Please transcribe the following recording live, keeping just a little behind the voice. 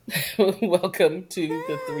Welcome to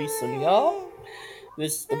the threesome, y'all.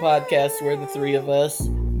 This is the podcast where the three of us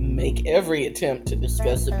make every attempt to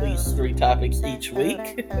discuss at least three topics each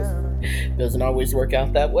week. Doesn't always work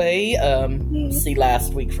out that way. See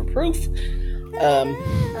last week for proof.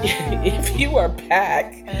 If you are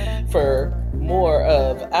back for more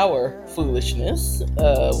of our foolishness,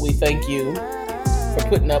 we thank you for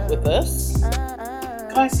putting up with us.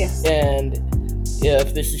 Gracias. And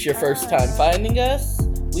if this is your first time finding us,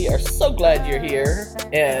 we are so glad you're here,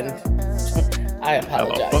 and I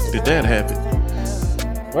apologize. How the fuck did that happen?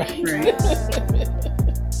 Right.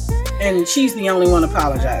 And she's the only one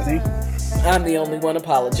apologizing. I'm the only one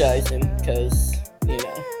apologizing because,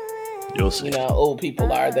 You'll see. old people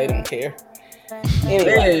they don't care.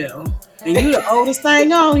 Anyway. Ew. And you the oldest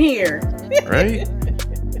thing on here. Right?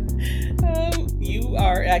 You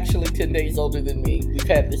are actually 10 days older than me. We've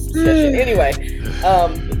had this discussion. Anyway.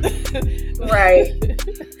 Right.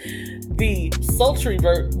 The sultry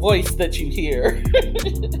voice that you hear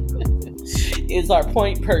is our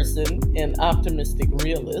point person and optimistic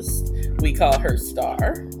realist. We call her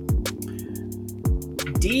Star.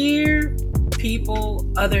 Dear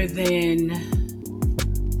people other than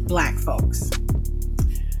black folks,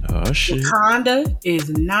 Oh, shit. Wakanda is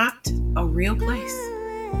not a real place.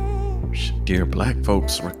 Dear black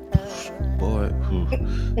folks. Boy.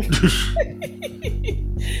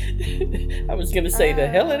 I was going to say, the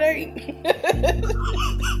hell it ain't.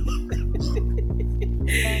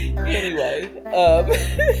 Anyway,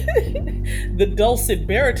 the dulcet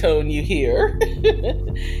baritone you hear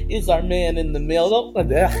is our man in the middle.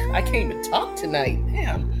 I can't even talk tonight.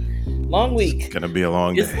 Damn. Long week. It's gonna be a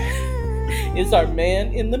long day. Is our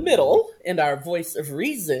man in the middle and our voice of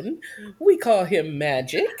reason. We call him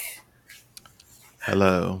Magic.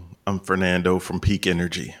 Hello. I'm Fernando from Peak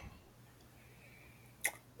Energy.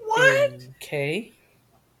 What? Okay.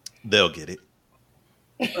 They'll get it.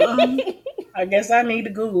 I guess I need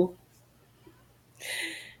to Google.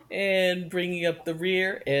 And bringing up the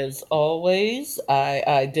rear, as always, I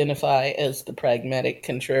identify as the pragmatic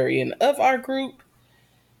contrarian of our group,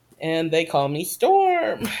 and they call me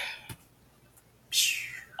Storm.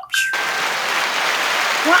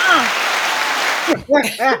 Wow.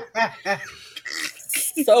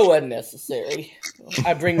 So unnecessary.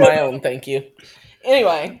 I bring my own, thank you.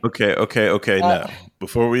 Anyway. Okay. Now,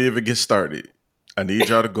 before we even get started, I need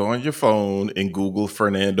y'all to go on your phone and Google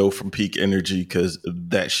Fernando from Peak Energy because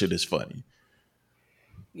that shit is funny.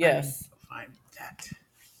 Yes. Find that.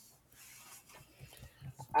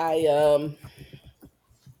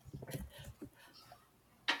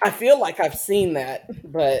 I feel like I've seen that,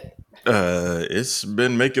 but It's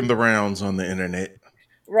been making the rounds on the internet.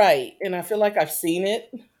 right, and I feel like I've seen it,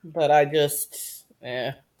 but I just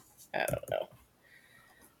I don't know.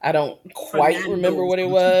 I don't quite Fernando remember what it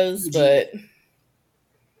from was, TPG. but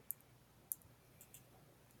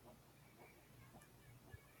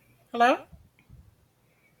Hello?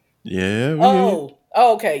 Yeah. oh,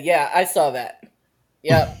 okay, yeah, I saw that.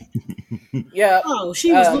 Yep. Yep. Oh,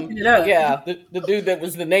 she was looking it up. Yeah, the dude that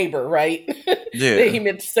was the neighbor, right? Yeah. He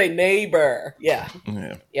meant to say neighbor. Yeah.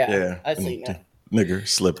 Yeah. I seen that. Nigger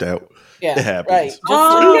slipped out. Yeah, It happens. right. Just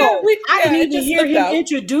Oh, I didn't it even just hear slipped him out.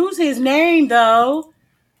 introduce his name, though.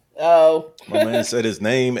 Oh, My man said his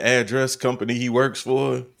name, address, company he works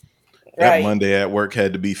for. That right, Monday at work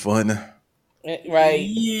had to be fun. right.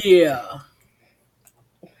 Yeah.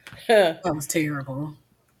 That was terrible.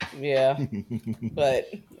 Yeah, but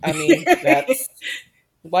I mean that's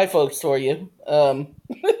white folks for you. I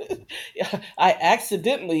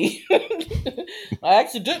accidentally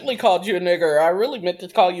called you a nigger. I really meant to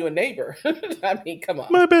call you a neighbor. I mean, come on.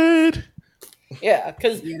 My bad. Yeah,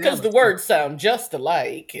 because Yeah, that the was- words sound just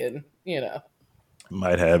alike, and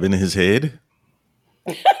Might have in his head.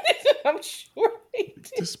 I'm sure they did.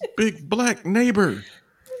 This big black neighbor.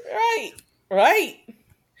 Right.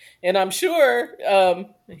 And I'm sure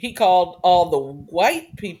he called all the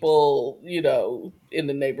white people, in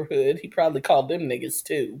the neighborhood. He probably called them niggas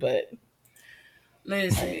too, but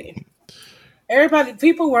Listen,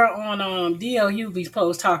 people were on DLUV's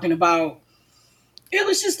post talking about it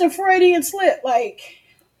was just a Freudian slip, like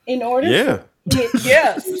in order. Yeah.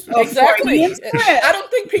 yes, exactly. Freudian slip. I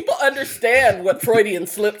don't think people understand what Freudian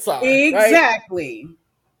slips are. Right? Exactly.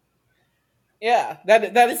 Yeah,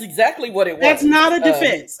 that is exactly what it was. That's not a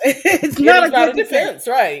defense. It's It not is a not good a defense,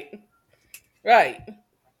 right?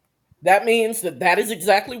 That means that is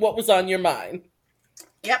exactly what was on your mind.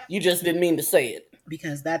 Yep. You just didn't mean to say it.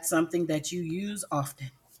 Because that's something that you use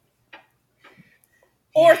often.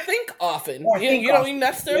 Or think often. Or you think don't often. even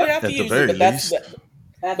necessarily Yep. have to At the use very it, but least.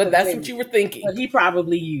 that's what you were thinking. But he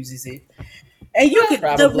probably uses it. And you could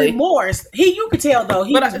the Probably. remorse. You could tell though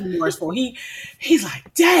he was remorseful. He's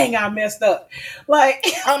like, dang, I messed up. Like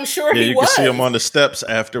I'm sure Yeah, he you was. can see him on the steps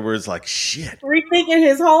afterwards, like shit. rethinking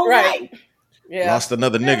his whole Right. life. Yeah. Lost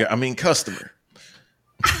another nigga. I mean customer.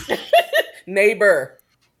 Neighbor.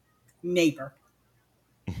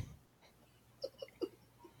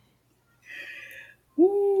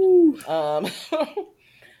 Woo.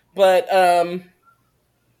 But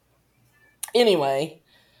anyway,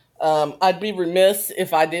 I'd be remiss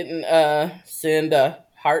if I didn't send a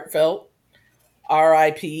heartfelt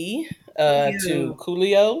R.I.P. to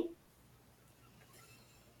Coolio.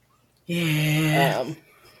 Yeah.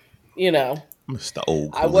 You know, Mr.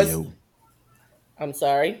 Old I was- Coolio. I'm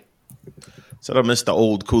sorry. Said I missed the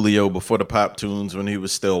old Coolio before the pop tunes when he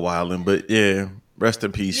was still wilding, but yeah, rest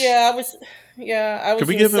in peace. Yeah, I was. Yeah, I was. Could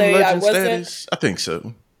we gonna give him say I legend wasn't. status? I think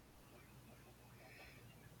so.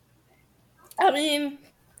 I mean,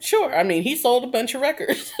 sure. I mean, he sold a bunch of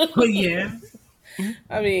records. Oh yeah.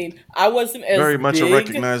 I mean, I wasn't as Very much big, a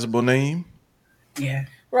recognizable name. Yeah.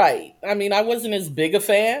 right. I mean, I wasn't as big a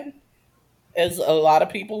fan as a lot of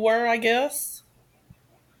people were, I guess.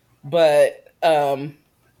 But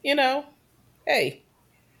you know, hey.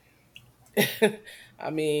 I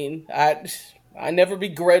mean, I never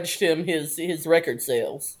begrudged him his record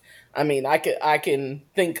sales. I mean, I can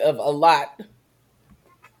think of a lot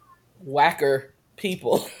whacker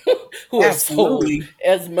people who have sold Absolutely.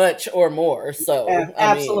 as much or more. So I mean,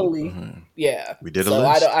 Absolutely. yeah, We did a so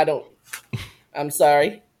list. I don't. I'm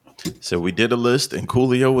sorry, So we did a list and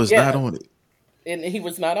Coolio was Yeah. not on it. and he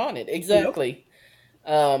was not on it exactly.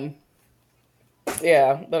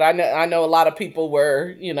 Yeah, but I know a lot of people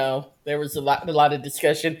were. You know, there was a lot of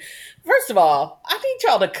discussion. First of all, I need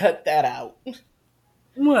y'all to cut that out.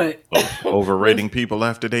 What? Overrating people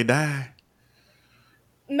after they die.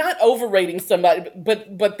 Not overrating somebody,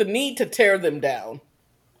 but the need to tear them down.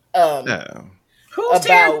 Yeah. Who's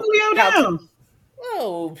tearing About Julio how- down?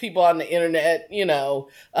 Oh, people on the internet, you know,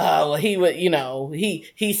 well, he would, you know,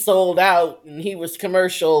 he sold out and he was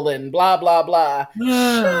commercial and blah blah blah.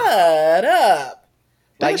 Shut up!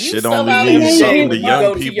 That you shit sell only out means every something day, to you young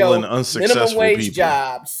go people your and unsuccessful minimum wage people.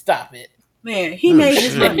 job. Stop it. Man, he Oh, made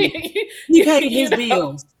his shit. money. He paid his You know?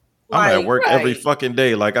 bills. I'm at Like, work every right. fucking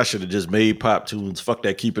day. Like I should have just made pop tunes. Fuck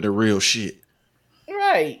that, keeping it real shit.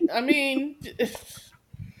 Right. I mean,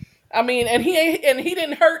 and he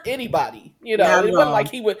didn't hurt anybody. You know, Not it at wasn't all. like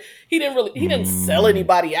he didn't sell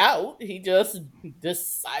anybody out. He just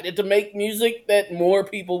decided to make music that more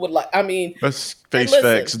people would like. I mean, Let's face listen.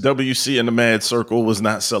 facts. WC and the Mad Circle was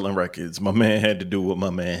not selling records. My man had to do what my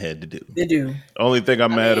man had to do. they do. Only thing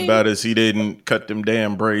I'm mad mean- about is he didn't cut them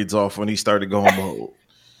damn braids off when he started going bald.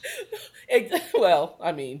 well,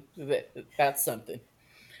 I mean, that's something.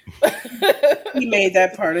 He made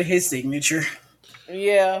that part of his signature.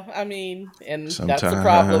 Yeah, I mean, and that's the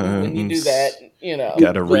problem when you do that. You know,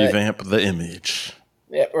 Got to but- revamp the image.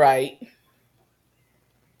 Yeah, right.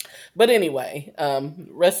 But anyway,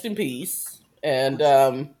 rest in peace. And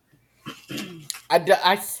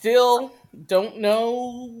I still don't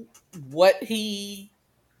know what he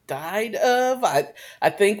died of. I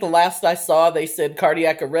think the last I saw, they said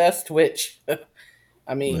cardiac arrest, which,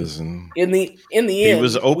 I mean, Listen, in the end, he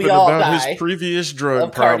was open we all about die his previous drug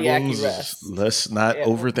of cardiac problems. arrest. Let's not Yeah,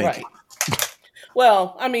 overthink right. it.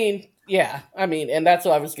 Well, I mean, yeah, I mean, and that's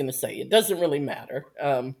what I was going to say. It doesn't really matter.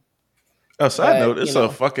 A side But, note, it's you know.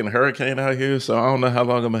 a fucking hurricane out here, so I don't know how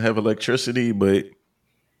long I'm gonna have electricity, but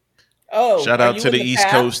shout are out you to in the East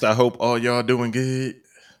path? Coast. I hope all y'all doing good.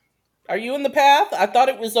 Are you in the path? I thought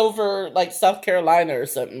it was over like South Carolina or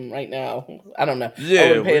something right now. I don't know. I Yeah,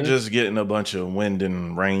 wasn't we're paying- just getting a bunch of wind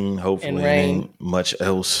and rain. Hopefully, And it rain. ain't much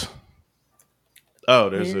else. Oh,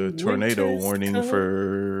 there's a And tornado winter's warning coming.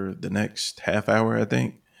 for the next half hour, I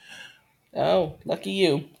think. Oh, lucky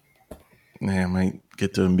you. Yeah, I might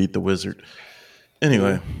get to meet the wizard.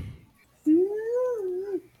 Anyway,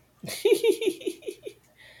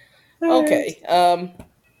 Okay.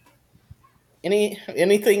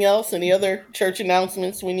 Anything else? Any other church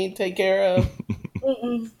announcements we need to take care of?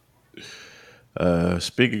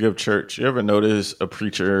 speaking of church, you ever notice a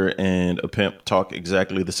preacher and a pimp talk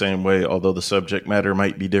exactly the same way, although the subject matter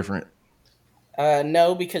might be different?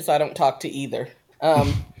 No, because I don't talk to either.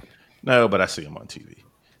 No, but I see them on TV.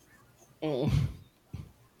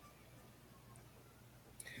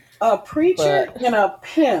 A preacher But- and a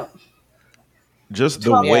pimp. Just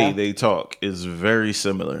the Yeah. way they talk is very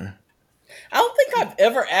similar. I don't think I've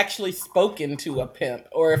ever actually spoken to a pimp,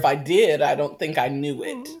 or if I did, I don't think I knew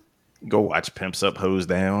it. Go watch Pimps Up, Hoes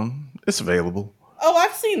Down. It's available. Oh,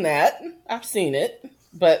 I've seen that. I've seen it.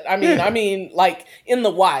 But I mean, like in the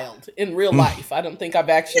wild, in real life. I don't think I've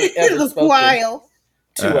actually ever spoken Wild.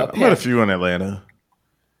 to a I met a pimp. few in Atlanta.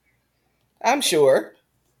 I'm sure.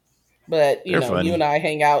 But, They're funny. you and I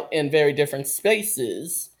hang out in very different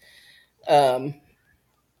spaces. I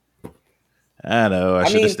know. I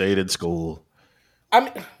should have stayed in school.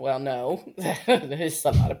 Well, no. There's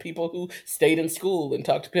a lot of people who stayed in school and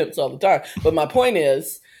talk to pimps all the time. But my point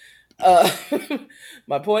is,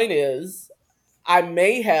 my point is, I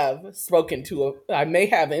may have, in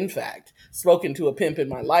fact, spoken to a pimp in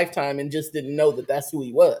my lifetime and just didn't know that that's who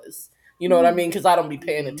he was. You know what I mean? Because I don't be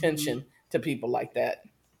paying attention to people like that.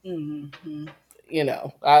 Mm-hmm.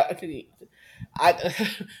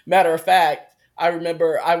 Matter of fact, I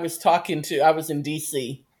remember I was in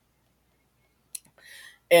DC,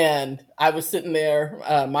 and I was sitting there.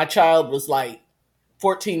 My child was like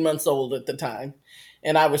 14 months old at the time,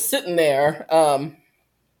 and I was sitting there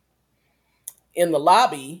in the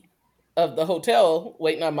lobby of the hotel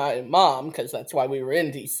waiting on my mom, because that's why we were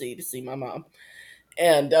in DC, to see my mom.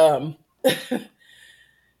 And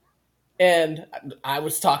and I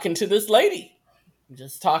was talking to this lady,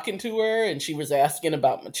 just talking to her, and she was asking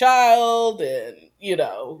about my child, and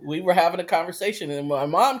we were having a conversation. And my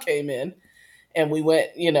mom came in, and we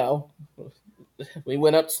went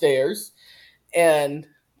upstairs, and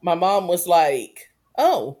my mom was like,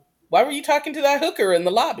 "Oh, why were you talking to that hooker in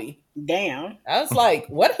the lobby?" Damn. I was like,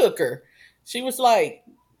 "What hooker?" She was like,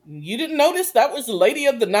 "You didn't notice that was the lady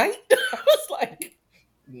of the night?" I was like,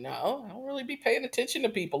 "No, I don't really be paying attention to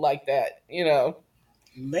people like that,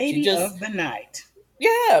 Lady of the night.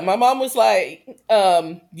 Yeah, my mom was like,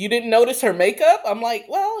 "You didn't notice her makeup?" I'm like,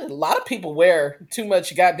 "Well, a lot of people wear too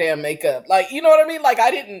much goddamn makeup." Like, you know what I mean? Like,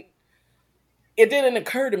 it didn't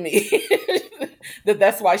occur to me that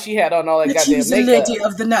that's why she had on all that goddamn She's makeup. the lady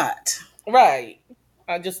of the night. Right.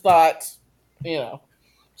 I just thought,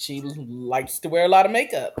 she likes to wear a lot of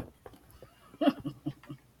makeup.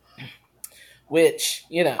 Which,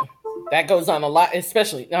 that goes on a lot,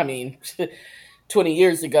 especially, 20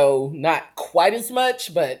 years ago, not quite as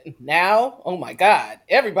much, but now, oh my God,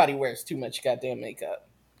 everybody wears too much goddamn makeup.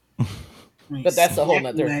 But that's a whole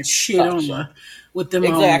nother that shit on show. with them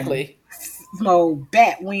Exactly.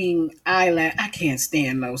 bat wing eyelash. I can't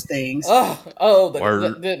stand those things. Them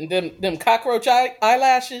cockroach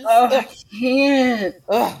eyelashes. I can't.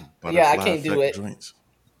 Yeah, I can't do it. Joints.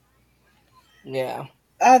 Yeah.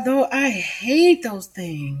 Although I hate those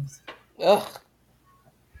things. Ugh.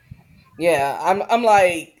 Yeah, I'm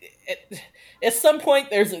like, at some point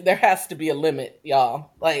there has to be a limit,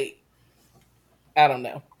 y'all. Like, I don't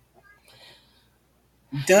know.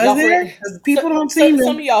 Does there? Because people don't seem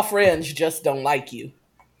some of y'all friends just don't like you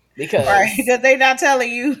because they not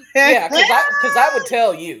telling you. Yeah, because I would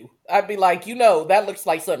tell you. I'd be like, that looks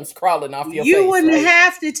like something's crawling off your face. You wouldn't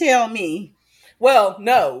have to tell me. Well,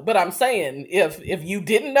 no, but I'm saying if you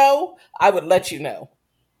didn't know, I would let you know.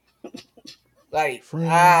 Like, friends,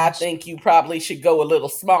 I think you probably should go a little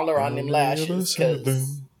smaller on them lashes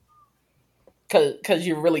because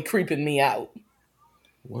you're really creeping me out.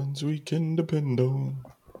 Ones we can depend on.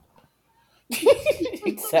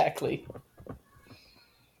 Exactly.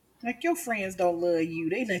 Like, your friends don't love you.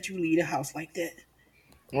 They let you leave the house like that.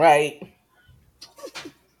 Right.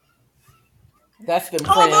 That's them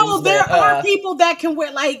friends. Although there are people that can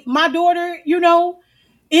wear, like my daughter,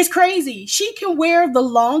 it's crazy. She can wear the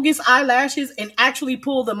longest eyelashes and actually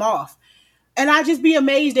pull them off. And I just be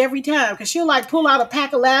amazed every time because she'll like pull out a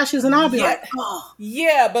pack of lashes and I'll be like, oh.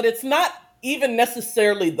 Yeah, but it's not even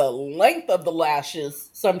necessarily the length of the lashes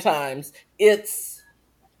sometimes. It's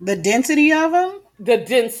the density of them? The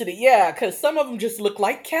density, yeah, because some of them just look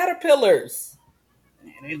like caterpillars.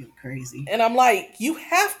 Man, they look crazy. And I'm like, you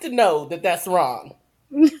have to know that that's wrong.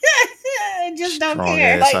 Just don't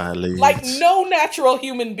care. Like no natural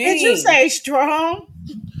human being. Did you say strong?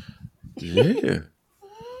 Yeah.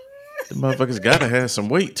 The motherfuckers gotta have some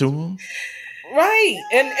weight to them. Right.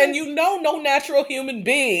 And no natural human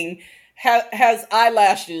being has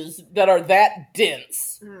eyelashes that are that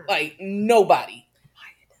dense. Like nobody.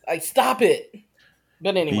 Like stop it.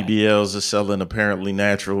 But anyway. BBLs are selling apparently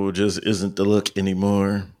natural, just isn't the look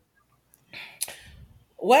anymore.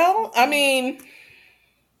 Well,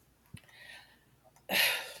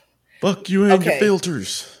 fuck you and your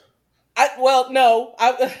filters. I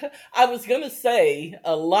was gonna say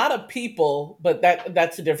a lot of people, but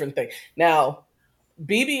that's a different thing. Now,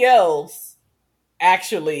 BBLs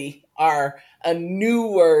actually are a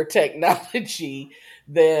newer technology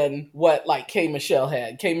than what like K Michelle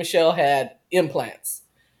had. K Michelle had implants,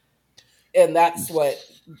 and that's what.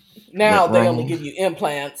 Now they only give you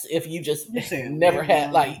implants if you just never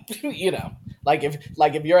had Like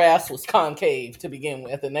if your ass was concave to begin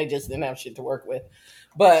with, and they just didn't have shit to work with.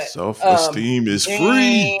 But self-esteem is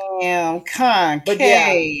free. Damn, but yeah,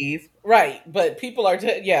 concave. right. But people are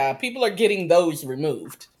getting those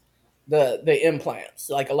removed. The implants.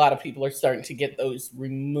 Like a lot of people are starting to get those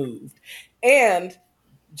removed. And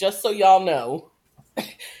just so y'all know,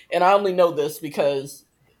 and I only know this because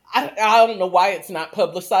I don't know why it's not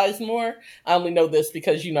publicized more. I only know this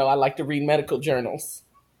because, I like to read medical journals.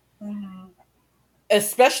 Mm-hmm.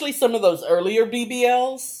 Especially some of those earlier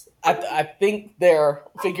BBLs. I think they're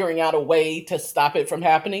figuring out a way to stop it from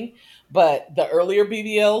happening. But the earlier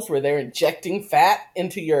BBLs where they're injecting fat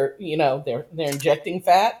into your, they're injecting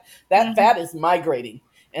fat, that fat is migrating.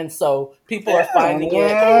 And so people are finding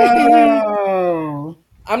it.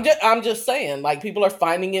 I'm just saying, like, people are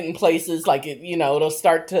finding it in places like it, it'll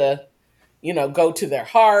start to, go to their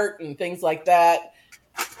heart and things like that.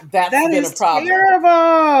 That been a problem.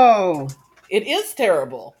 Terrible. It is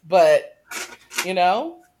terrible, but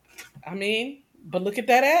but look at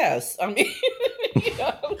that ass. I mean,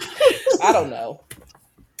 I don't know.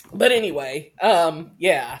 But anyway,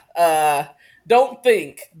 don't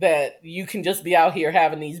think that you can just be out here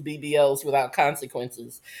having these BBLs without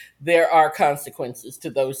consequences. There are consequences to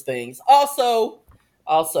those things. Also,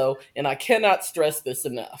 and I cannot stress this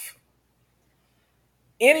enough,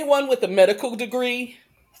 anyone with a medical degree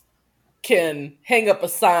can hang up a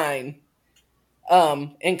sign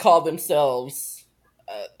and call themselves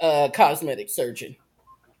a cosmetic surgeon.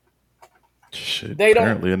 Shit,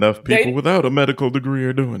 apparently enough people without a medical degree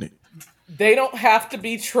are doing it. They don't have to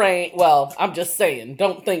be trained. Well, I'm just saying,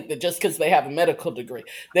 don't think that just because they have a medical degree,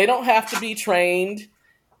 they don't have to be trained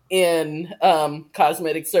in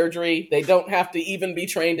cosmetic surgery. They don't have to even be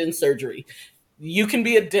trained in surgery. You can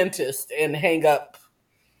be a dentist and hang up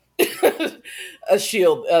a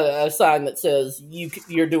shield, a sign that says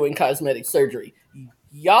you're doing cosmetic surgery.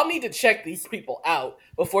 Y'all need to check these people out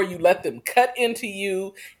before you let them cut into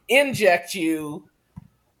you, inject you,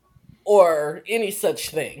 or any such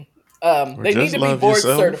thing. They need to be board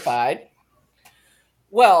certified.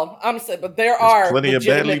 Well, I'm saying, but there's plenty of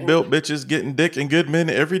badly built bitches getting dick and good men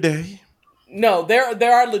every day. No,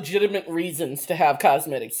 there are legitimate reasons to have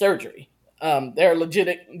cosmetic surgery. There are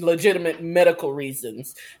legitimate medical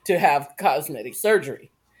reasons to have cosmetic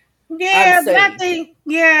surgery. Yeah,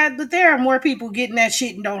 but there are more people getting that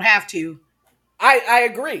shit and don't have to. I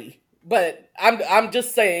agree, but I'm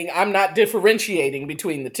just saying I'm not differentiating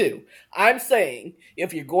between the two. I'm saying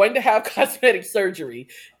if you're going to have cosmetic surgery,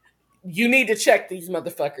 you need to check these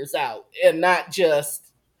motherfuckers out and not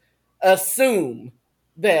just assume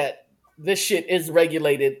that this shit is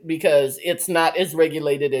regulated, because it's not as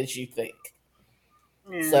regulated as you think.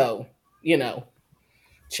 Yeah. So,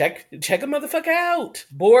 check a motherfucker out.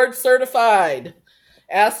 Board certified.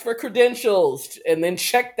 Ask for credentials and then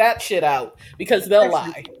check that shit out, because they'll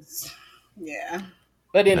lie. Yeah.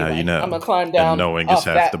 But anyway, I'm going to climb down. And knowing is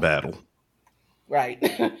half the battle. Right.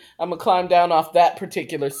 I'm going to climb down off that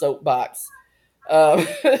particular soapbox. Yeah,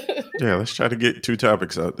 let's try to get 2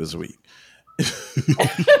 topics out this week.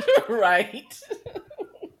 Right.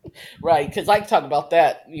 Right, because I can talk about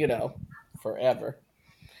that, forever.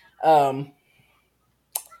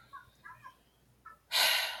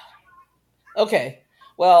 Okay.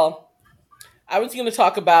 Well, I was going to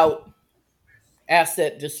talk about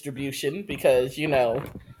asset distribution because,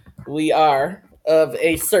 we are of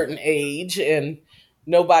a certain age and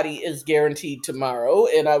nobody is guaranteed tomorrow.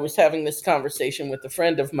 And I was having this conversation with a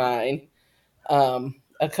friend of mine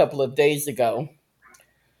a couple of days ago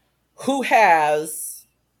who has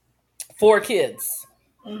 4 kids.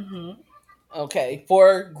 Mm-hmm. Okay,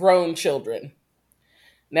 4 grown children.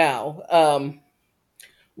 Now,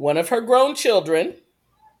 one of her grown children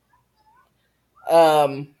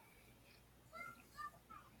I'm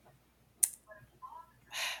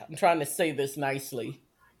trying to say this nicely,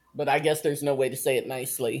 but I guess there's no way to say it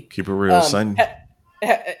nicely. Keep it real, son.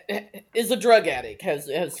 Is a drug addict,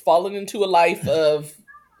 has fallen into a life of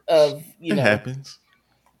it happens.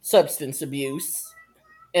 Substance abuse,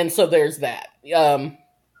 and so there's that.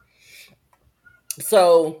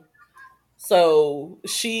 So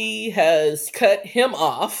she has cut him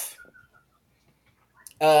off.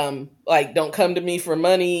 Like, don't come to me for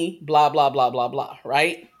money, blah, blah, blah, blah, blah,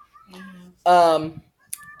 right? So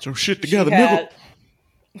shit together, nigga.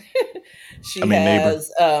 She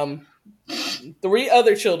has 3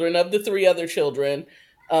 other children. Of the 3 other children,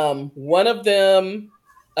 one of them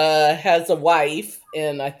has a wife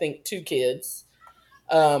and I think 2 kids.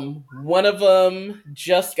 One of them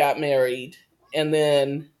just got married, and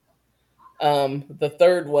then the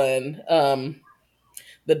third one,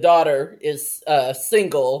 the daughter is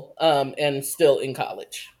single and still in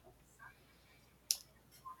college.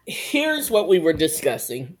 Here's what we were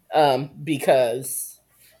discussing because,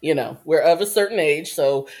 we're of a certain age.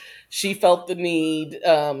 So she felt the need,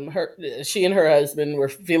 she and her husband were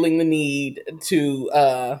feeling the need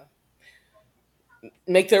to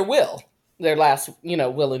make their last,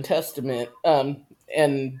 will and testament,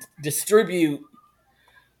 and distribute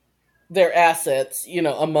their assets,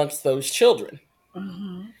 amongst those children.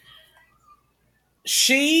 Mm-hmm.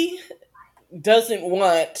 She doesn't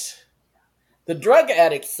want the drug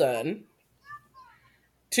addict son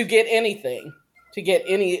to get anything, to get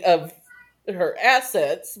any of her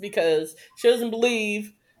assets, because she doesn't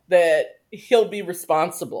believe that he'll be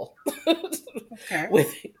responsible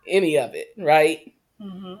with any of it, right?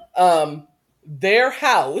 Mm-hmm. Their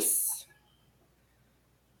house,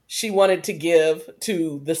 she wanted to give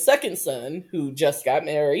to the second son who just got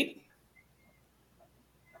married.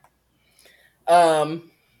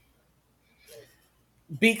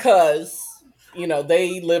 Because,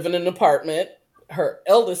 they live in an apartment. Her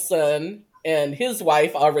eldest son and his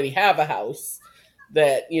wife already have a house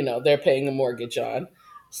that, they're paying a mortgage on.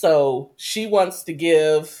 So she wants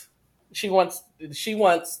the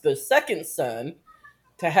second son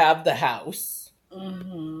to have the house.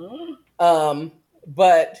 Mm-hmm.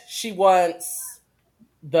 But she wants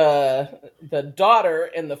the daughter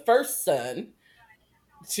and the first son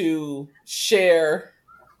to share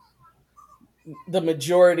the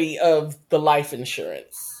majority of the life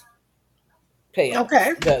insurance payout.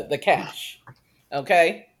 Okay. The cash.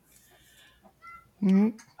 Okay. Mm-hmm.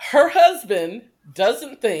 Her husband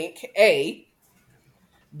doesn't think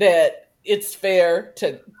that it's fair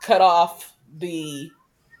to cut off the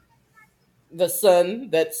son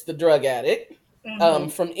that's the drug addict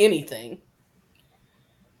from anything.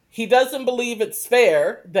 He doesn't believe it's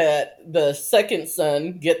fair that the second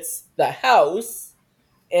son gets the house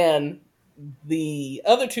and the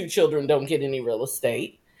other two children don't get any real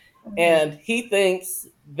estate. And he thinks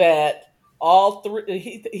that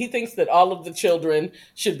he thinks that all of the children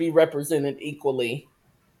should be represented equally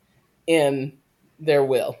in their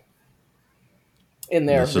will.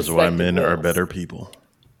 This is why men are better people.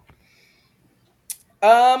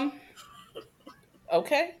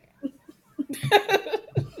 Okay.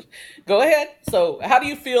 Go ahead. So, how do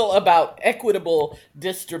you feel about equitable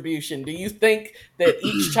distribution? Do you think that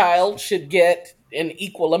each child should get an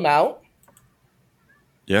equal amount?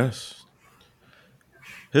 Yes.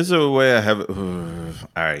 Here's a way I have it. All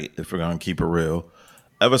right, if we're going to keep it real.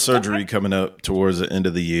 I have a surgery coming up towards the end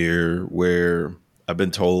of the year where I've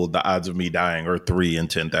been told the odds of me dying are 3 in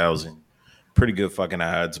 10,000. Pretty good fucking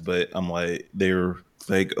odds, but I'm like, they're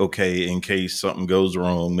like, okay, in case something goes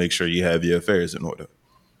wrong, make sure you have your affairs in order.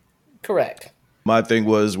 Correct. My thing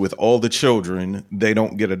was with all the children, they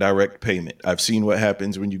don't get a direct payment. I've seen what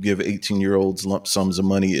happens when you give 18-year-olds lump sums of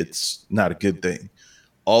money. It's not a good thing.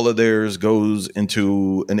 All of theirs goes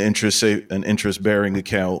into an interest-bearing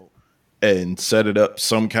account and set it up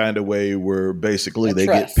some kind of way where basically they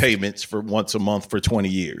get payments for once a month for 20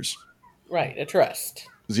 years. Right, a trust.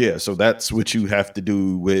 Yeah, so that's what you have to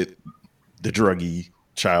do with the druggy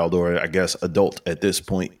child, or I guess adult at this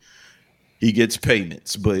point. He gets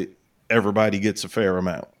payments, but everybody gets a fair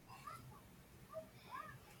amount.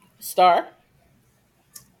 Star?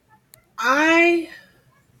 I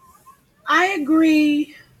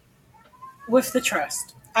agree with the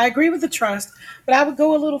trust. I agree with the trust, but I would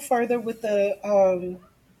go a little further with the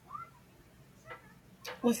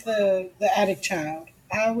addict child.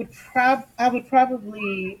 I would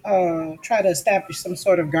probably try to establish some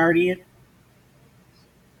sort of guardian.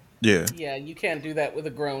 Yeah. Yeah, you can't do that with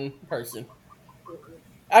a grown person.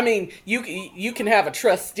 I mean, you can have a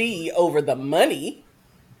trustee over the money.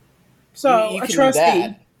 So a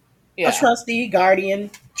trustee, a trustee,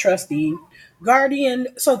 guardian, trustee, guardian,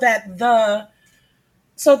 so that the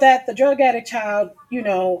drug addict child,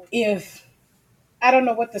 if I don't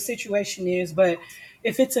know what the situation is, but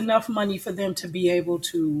if it's enough money for them to be able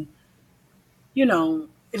to,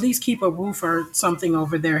 at least keep a roof or something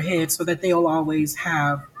over their head so that they'll always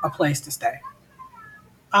have a place to stay.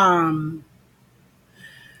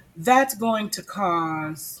 That's going to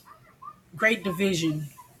cause great division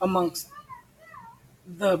amongst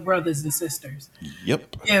the brothers and sisters.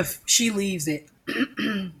 Yep. If she leaves it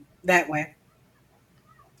that way,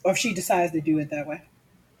 or if she decides to do it that way.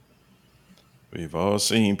 We've all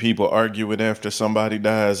seen people arguing after somebody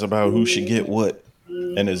dies about who should get what.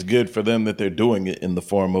 And it's good for them that they're doing it in the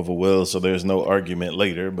form of a will, so there's no argument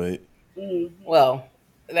later. But well,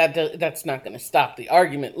 that's not going to stop the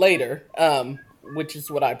argument later, which is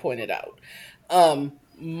what I pointed out.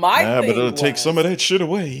 My but thing it'll take some of that shit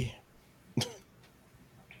away.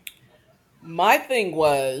 My thing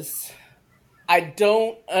was, I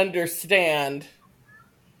don't understand,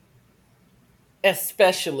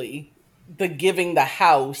 especially the giving the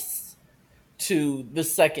house to the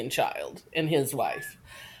second child and his wife.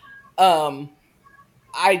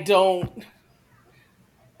 I don't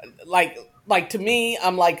like to me,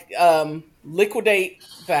 I'm like, liquidate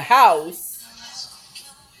the house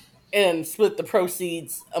and split the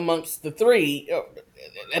proceeds amongst the three, or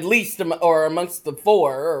at least, or amongst the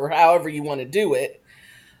four, or however you want to do it,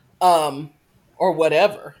 or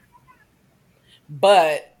whatever.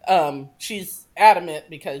 But she's adamant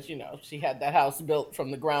because she had that house built from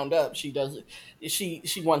the ground up. She doesn't. She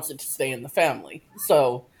wants it to stay in the family.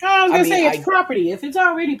 So I was gonna say it's property. If it's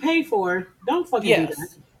already paid for, don't fucking do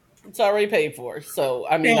that. It's already paid for. So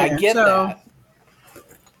I Yeah, get that.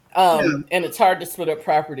 And it's hard to split up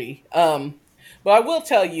property. But I will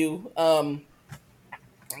tell you,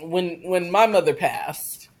 when my mother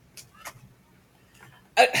passed,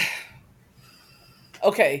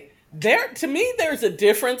 okay, to me there's a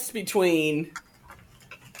difference between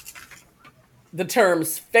the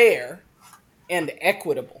terms fair and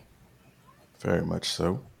equitable. Very much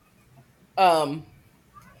so.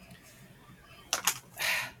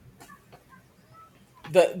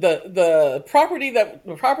 The properties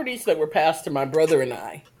that were passed to my brother and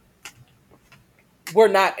I were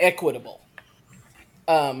not equitable,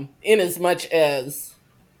 in as much as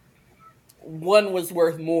one was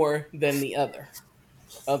worth more than the other.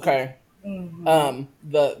 Okay. Mm-hmm.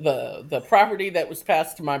 The property that was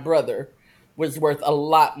passed to my brother was worth a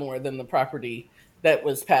lot more than the property that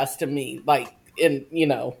was passed to me, like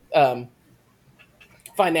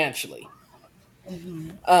financially.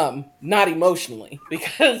 Mm-hmm. Not emotionally,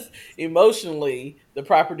 because emotionally the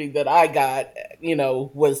property that I got,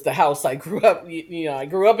 was the house I grew up, I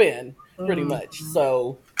grew up in pretty much.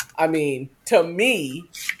 So, I mean, to me,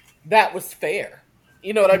 that was fair.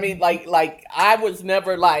 You know what I mean? Like I was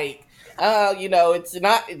never like, it's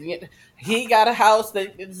not, he got a house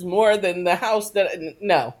that is more than the house that,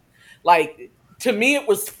 no. Like, to me, it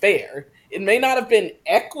was fair. It may not have been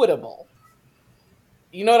equitable.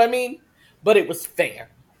 You know what I mean? But it was fair.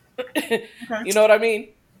 Okay. You know what I mean?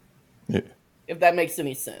 Yeah. If that makes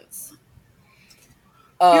any sense.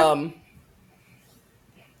 Yep.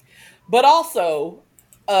 But also,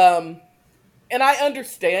 and I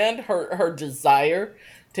understand her desire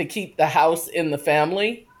to keep the house in the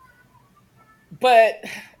family. But,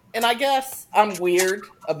 and I guess I'm weird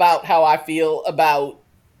about how I feel about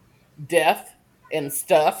death and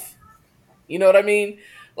stuff. You know what I mean?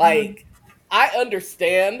 Like, I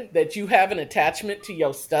understand that you have an attachment to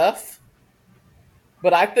your stuff,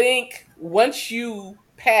 but I think once you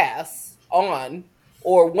pass on,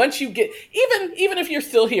 or once you get, even if you're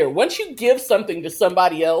still here, once you give something to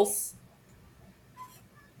somebody else,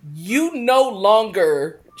 you no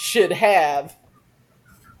longer should have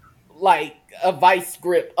like a vice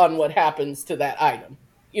grip on what happens to that item.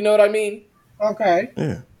 You know what I mean? Okay.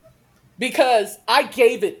 Yeah. Because I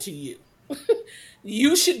gave it to you.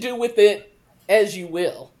 You should do with it as you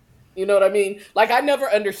will. You know what I mean? Like, I never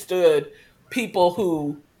understood people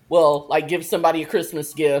who will like give somebody a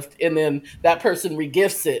Christmas gift and then that person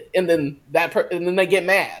regifts it and then and then they get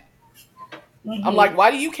mad. Mm-hmm. I'm like,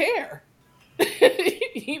 why do you care?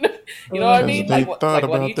 you know what I mean? They thought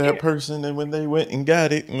about that person, and when they went and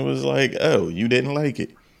got it and was like, oh, you didn't like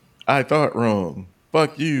it. I thought wrong.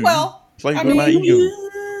 Fuck you. Well, played with my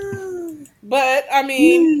ego. But I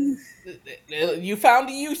mean, you found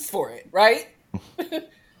a use for it, right?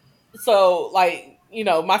 So, like,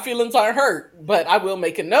 my feelings aren't hurt, but I will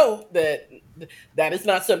make a note that that is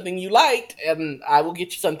not something you liked, and I will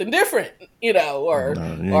get you something different, or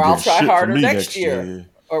I'll try harder next year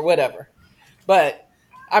or whatever. But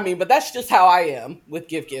I mean, but that's just how I am with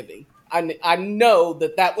gift giving. I know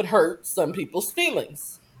that would hurt some people's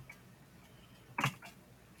feelings,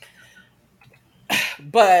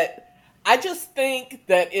 but I just think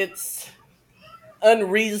that it's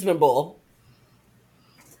unreasonable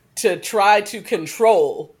to try to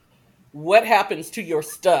control what happens to your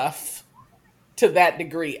stuff to that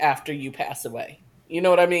degree after you pass away. You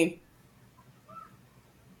know what I mean?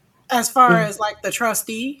 As far as like the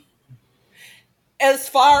trustee? As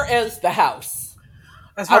far as the house.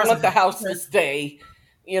 I want the house to stay,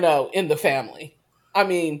 in the family. I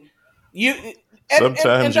mean,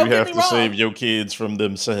 sometimes you have to save your kids from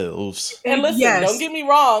themselves. And listen, Don't get me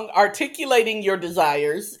wrong, articulating your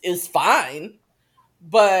desires is fine.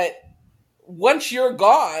 But once you're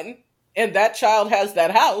gone and that child has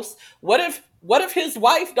that house, what if his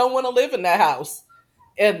wife don't want to live in that house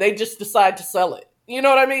and they just decide to sell it? You know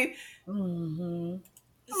what I mean? Mm-hmm.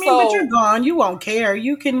 I mean, but So you're gone. You won't care.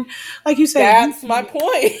 You can, like you said, that's my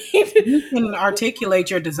point. you can articulate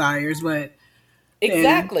your desires, but then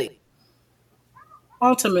Exactly.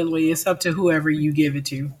 ultimately it's up to whoever you give it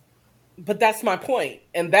to. But that's my point.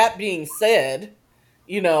 And that being said,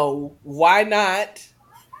 why not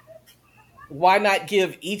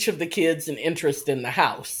give each of the kids an interest in the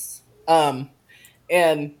house? And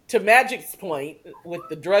to Magic's point with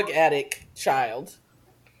the drug addict child,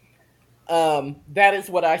 that is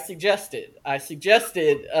what I suggested.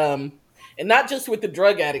 And not just with the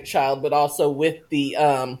drug addict child, but also with the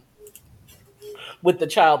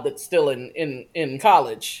child that's still in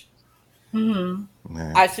college. Mm-hmm.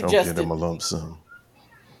 Man, I don't get suggested him a lump sum.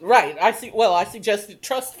 right. I suggested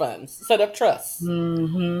trust funds, set up trusts,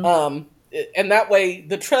 Mm-hmm. and that way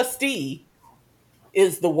the trustee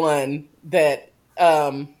is the one that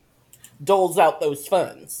doles out those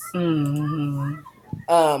funds.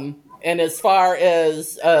 Mm-hmm. And as far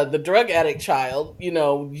as the drug addict child,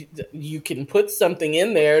 you can put something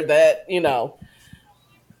in there that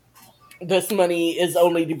this money is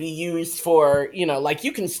only to be used for, like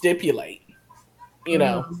you can stipulate,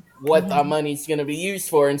 what the Mm-hmm. money's going to be used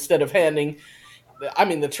for instead of handing. I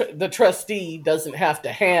mean, the trustee doesn't have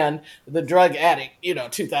to hand the drug addict,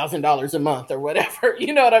 $2,000 a month or whatever.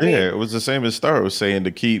 You know what I Yeah, mean? it was the same as Star was saying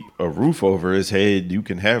to keep a roof over his head. You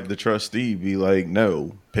can have the trustee be like,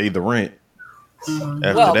 no, pay the rent.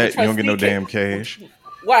 After Well, the that, you don't get trustee no can. damn cash.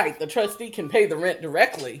 Right, the trustee can pay the rent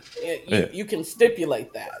directly. Yeah. You can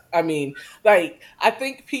stipulate that. I mean, like I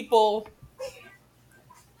think people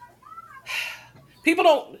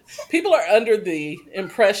don't people are under the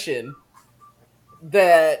impression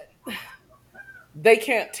that they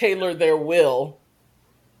can't tailor their will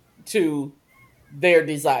to their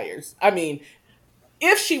desires. I mean,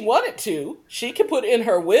 if she wanted to, she could put in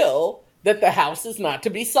her will that the house is not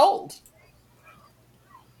to be sold.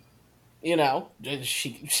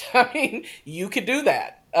 I mean, you could do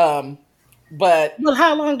that. But But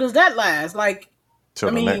how long does that last? Like, To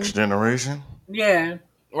I the next mean, generation. yeah.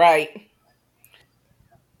 right,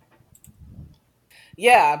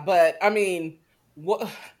 yeah, but I mean, what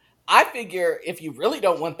I figure if you really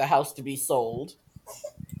don't want the house to be sold,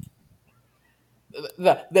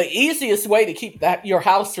 the easiest way to keep your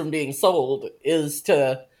house from being sold is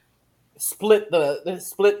to split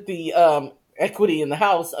the equity in the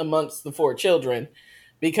house amongst the four children,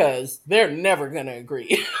 because they're never going to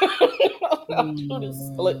agree on who to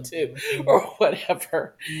split to Mm-hmm. or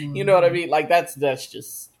whatever. You know what I mean? Like that's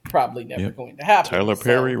just probably never Yep. going to happen. Tyler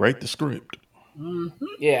Perry, So write the script. Mm-hmm.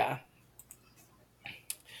 yeah,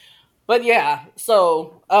 but yeah,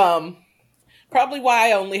 so probably why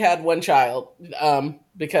I only had one child,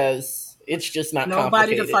 because it's just not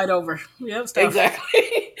Nobody to complicated. fight over. Yep, stuff. Exactly.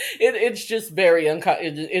 It's just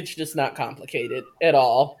it's just not complicated at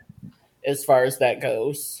all as far as that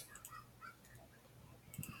goes.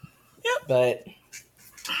 Yep. But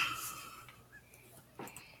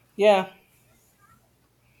yeah,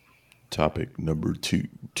 Topic number two.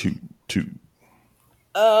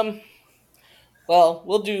 um, well,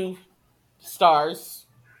 we'll do stars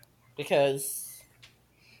because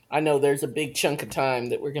I know there's a big chunk of time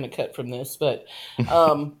that we're going to cut from this, but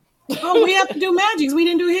Oh, we have to do Magics. We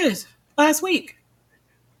didn't do his last week.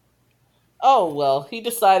 oh well, he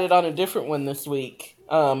decided on a different one this week,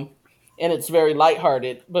 and it's very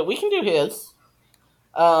lighthearted, but we can do his.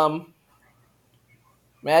 Um,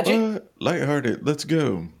 Magic, What? Lighthearted. Let's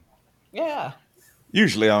go. yeah.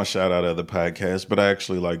 Usually I'll shout out other podcasts, but I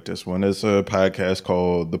actually like this one. It's a podcast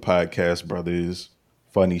called The Podcast Brothers.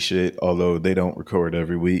 Funny shit, although they don't record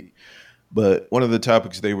every week. But one of the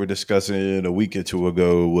topics they were discussing a week or two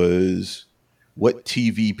ago was, what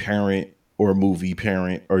TV parent or movie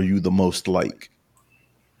parent are you the most like?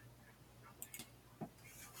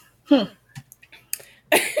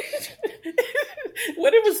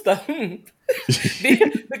 When it was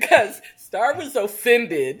because Star was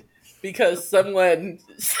offended because someone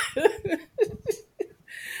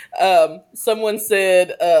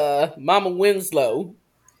said Mama Winslow,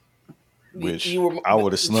 Which you were I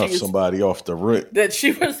would have snuffed somebody off the rip. that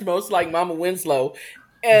she was most like Mama Winslow,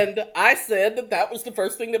 and I said that was the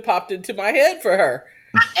first thing that popped into my head for her.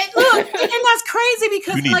 And look, and that's crazy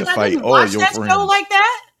because You need like to I fight didn't all watch your that friends. show like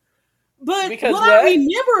that. But Because what I what?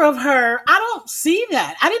 remember of her, I don't see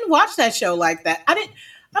that. I didn't watch that show like that. I'm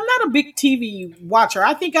not a big TV watcher.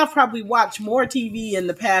 I think I've probably watched more TV in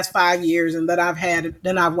the past 5 years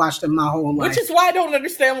than I've watched in my whole life. Which is why I don't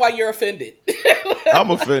understand why you're offended.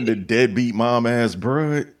 I'm offended, deadbeat mom ass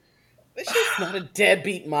broad. She's not a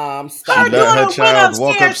deadbeat mom. Her She Stop let her daughter went child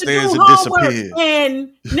walk upstairs to upstairs do and homework disappear.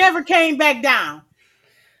 and never came back down.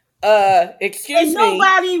 Excuse And me.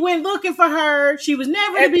 nobody went looking for her. She was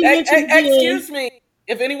never to be mentioned again. Excuse me.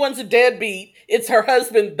 If anyone's a deadbeat, it's her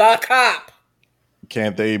husband, the cop.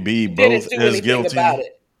 Can't they be Didn't both do as anything guilty? about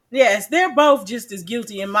it. Yes, they're both just as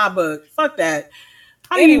guilty in my book. Fuck that.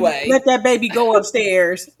 How do Anyway. you let that baby go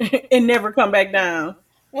upstairs and never come back down?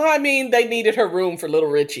 Well, I mean, they needed her room for little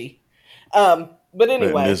Richie. But Letting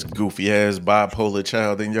anyway. this goofy ass bipolar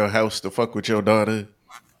child in your house to fuck with your daughter.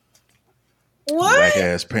 What? Black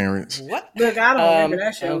ass parents. What? Look, I don't remember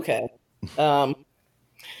that show. Okay.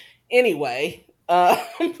 Anyway. I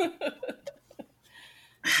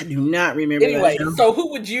do not remember Anyway, that show. so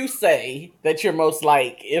who would you say that you're most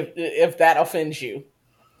like if that offends you?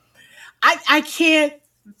 I can't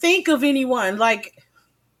think of anyone. Like,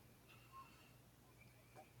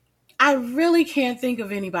 I really can't think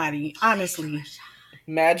of anybody, honestly.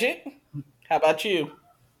 Magic? How about you?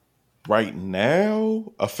 Right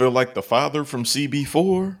now, I feel like the father from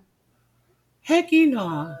CB4. Heck, you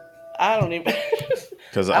know. I don't even.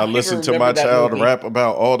 Because I I don't even listened to remember my that child movie. rap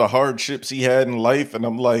about all the hardships he had in life, and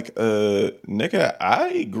I'm like, nigga,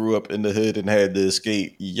 I grew up in the hood and had to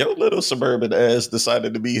escape. Your little suburban ass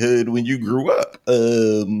decided to be hood when you grew up. I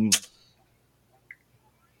don't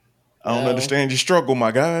No. understand your struggle,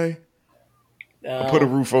 my guy. I put a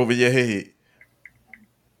roof over your head.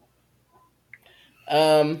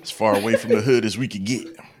 As far away from the hood as we could get.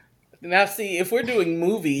 Now, see, if we're doing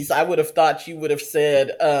movies, I would have thought you would have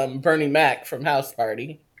said Bernie Mac from House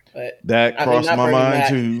Party. But That crossed not my Bernie mind Mac,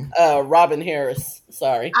 too. Robin Harris.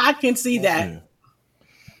 Sorry. I can see that. Yeah.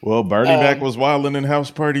 Well, Bernie Mac was wilding in House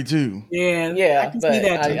Party too. Yeah, Yeah, I can but see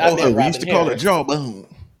that too. I meant we used to call it Robin jawbone.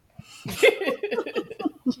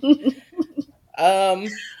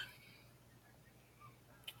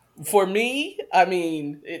 For me, I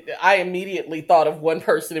mean, I immediately thought of one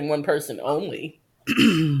person and one person only.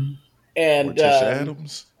 And Morticia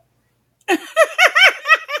Adams.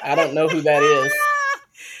 I don't know who that is.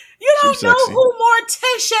 You don't She's know sexy. who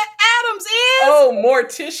Morticia Adams is? Oh,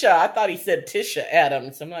 Morticia. I thought he said Tisha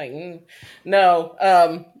Adams. I'm like, no.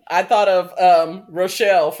 I thought of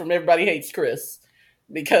Rochelle from Everybody Hates Chris.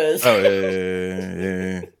 Because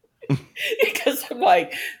Yeah. because I'm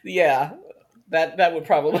like, yeah, that would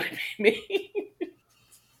probably be me.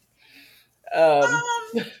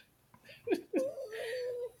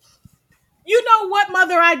 You know what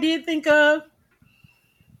mother I did think of?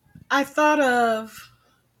 I thought of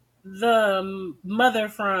the mother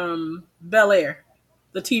from Bel Air,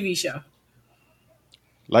 the TV show.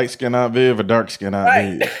 Light skin Aunt Viv or dark skin Aunt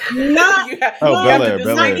Right. Viv? Not, Oh, no, Bel Air, to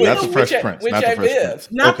Bel Air, decide not the Fresh which- Prince, which not the Aunt Fresh Viv.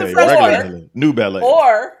 Prince. Not the Okay, Fresh regular Prince. Bel Air. New Bel Air.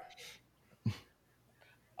 Or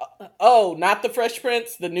not the Fresh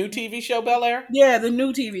Prince, the new TV show Bel Air. Yeah, the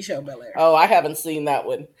new TV show Bel Air. Oh, I haven't seen that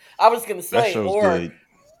one. I was gonna That say, show's good.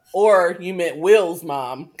 or you meant Will's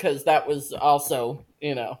mom, because that was also,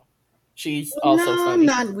 she's also no, funny.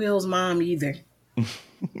 not Will's mom either.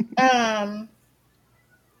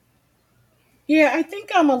 Yeah, I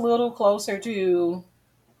think I'm a little closer to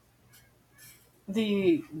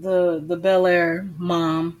the Bel Air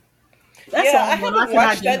mom. That's Yeah, the I only one haven't can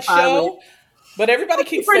watched that identify show, with. but everybody That's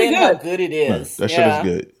keeps pretty saying how good. good it No, is. that shit yeah. is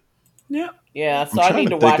good. Yep. Yeah, I'm so I trying need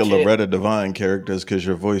to to think watch of it. Loretta Devine characters because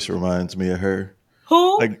your voice reminds me of her.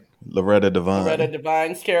 Who? Like Loretta Devine. Loretta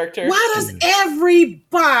Devine's character. Why does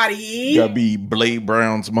everybody? Gotta be Blade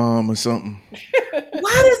Brown's mom or something.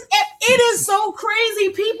 Why does it is so crazy?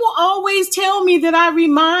 People always tell me that I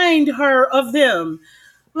remind her of them.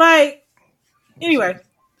 Like, anyway,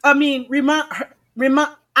 I mean, I We knew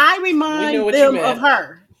remind what you them meant. of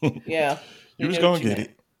her. Yeah. You was knew gonna what you get meant.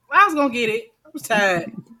 it. I was gonna get it. I was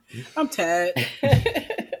tired. I'm tired.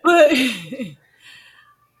 But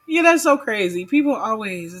yeah, that's so crazy. People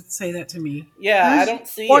always say that to me. Yeah, I don't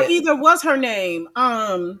see Or it. either what's her name?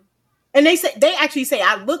 And they actually say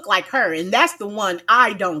I look like her, and that's the one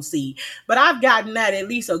I don't see. But I've gotten that at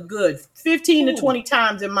least a good 15 to 20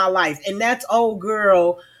 times in my life, and that's old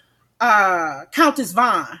girl, Countess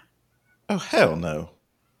Vaughn. Oh hell no.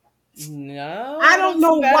 No, I don't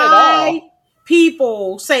know see that at why all.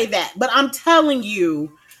 people say that, but I'm telling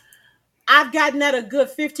you, I've gotten that a good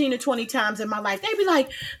 15 to 20 times in my life. They be like,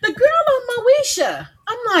 the girl on Moesha.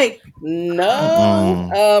 I'm like,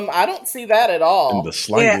 No, I don't see that at all. In the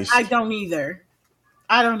slightest. yeah, I don't either.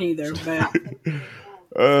 But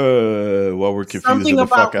While we're confusing Something the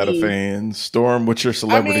fuck about out of me. fans, Storm, what's your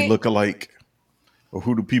celebrity mean- look-alike? Or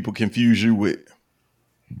who do people confuse you with?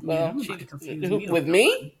 Well, nobody confused me. with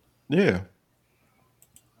me? Yeah.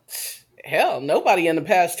 Hell, nobody in the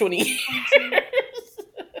past 20 years.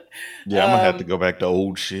 Yeah, I'm gonna have to go back to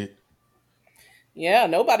old shit. Yeah,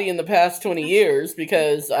 nobody in the past 20 years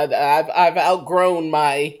because I've outgrown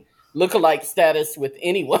my lookalike status with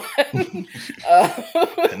anyone. And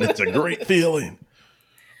it's a great feeling.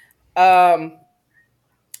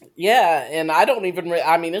 Yeah, and I don't even.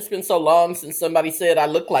 I mean, it's been so long since somebody said I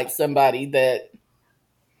look like somebody that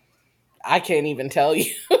I can't even tell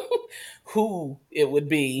you who it would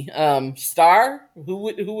be. Star, who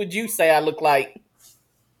would you say I look like?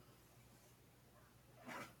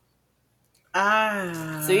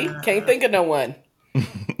 See, can't think of no one.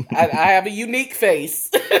 I have a unique face.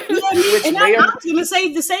 And I was going to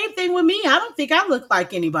say the same thing with me. I don't think I look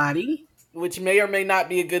like anybody. Which may or may not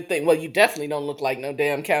be a good thing. Well, you definitely don't look like no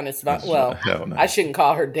damn Countess Vaughn. Well, no. I shouldn't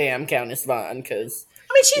call her damn Countess Vaughn because...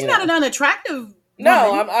 I mean, she's not an unattractive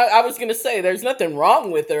No, I was going to say there's nothing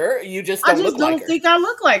wrong with her. You just don't look like her. I just don't think I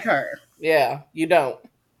look like her. Yeah, you don't.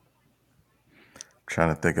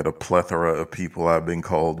 Trying to think of the plethora of people I've been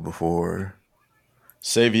called before.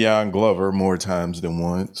 Savion Glover more times than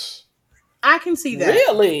once. I can see that.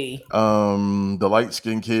 Really? The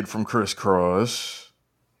light-skinned kid from Crisscross.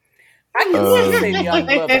 I can see Savion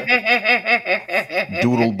Glover.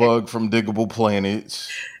 Doodlebug from Diggable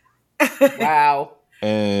Planets. Wow.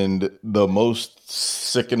 And the most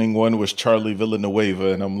sickening one was Charlie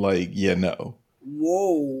Villanueva, and I'm like, yeah, no.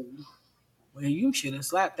 Whoa. Well, you should have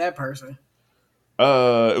slapped that person.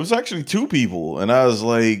 It was actually two people, and I was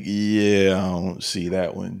like, yeah, I don't see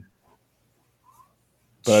that one.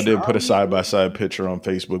 But I did put a side-by-side picture on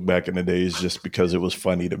Facebook back in the days just because it was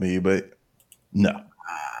funny to me, but no.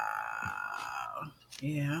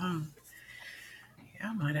 Yeah,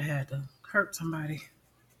 I might have had to hurt somebody.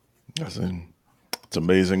 Listen, it's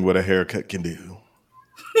amazing what a haircut can do.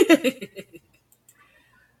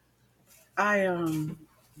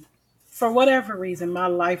 For whatever reason, my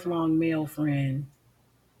lifelong male friend,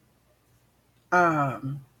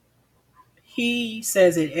 he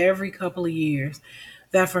says it every couple of years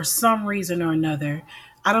that for some reason or another,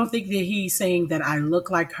 I don't think that he's saying that I look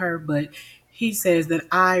like her, but he says that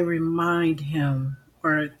I remind him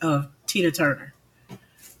of Tina Turner.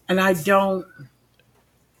 And I don't.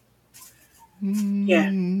 Yeah.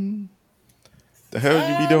 The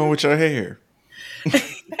hell you be doing with your hair?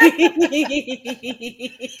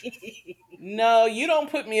 No, you don't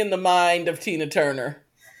put me in the mind of Tina Turner.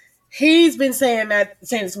 He's been saying that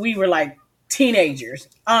since we were like teenagers.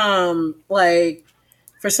 Like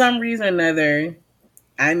for some reason or another,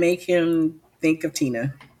 I make him think of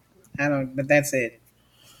Tina. But that's it.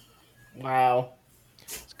 Wow.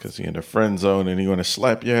 It's because you're in the friend zone and you want to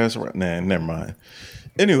slap your ass right now. Nah, never mind.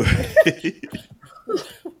 Anyway.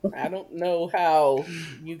 I don't know how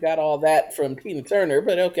you got all that from Tina Turner,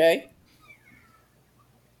 but okay.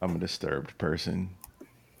 I'm a disturbed person.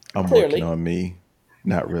 I'm Clearly. working on me.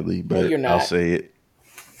 Not really, but you're not. I'll say it.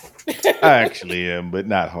 I actually am, but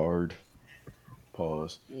not hard.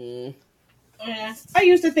 Pause. Yeah. I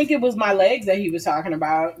used to think it was my legs that he was talking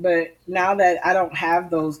about, but now that I don't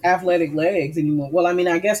have those athletic legs anymore, well, I mean,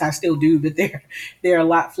 I guess I still do, but they're a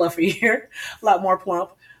lot fluffier, a lot more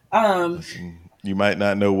plump. Listen, you might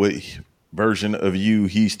not know what version of you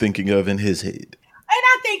he's thinking of in his head. And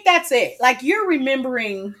I think that's it. Like you're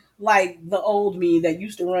remembering like the old me that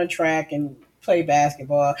used to run track and play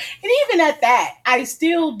basketball. And even at that, I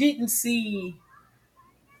still didn't see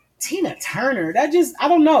Tina Turner. I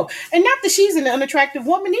don't know. And not that she's an unattractive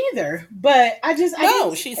woman either, but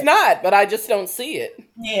she's not, but I just don't see it.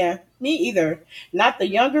 Yeah, me either. Not the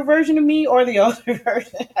younger version of me or the older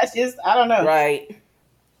version. I don't know. Right.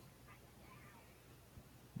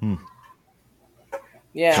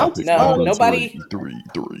 Yeah, nobody.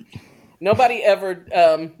 Nobody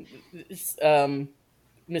ever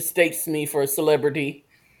mistakes me for a celebrity.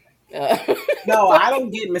 No, I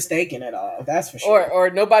don't get mistaken at all. That's for sure. Or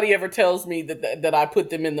nobody ever tells me that I put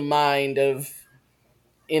them in the mind of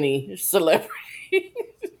any celebrity.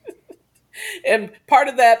 And part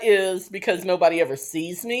of that is because nobody ever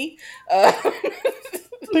sees me. That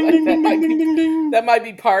might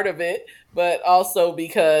be part of it, but also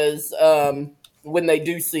because when they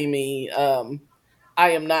do see me,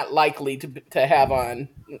 I am not likely to have on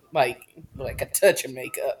like a touch of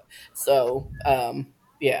makeup. So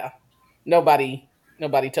yeah, nobody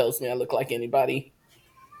tells me I look like anybody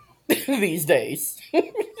these days.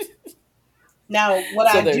 Now, what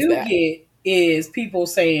I do get is people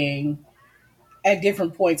saying at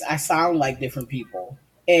different points I sound like different people,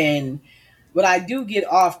 and what I do get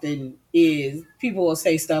often is people will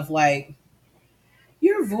say stuff like,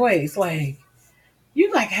 "Your voice, like."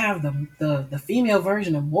 You like have the female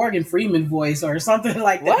version of Morgan Freeman voice or something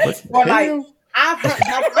like that. What? Or like I've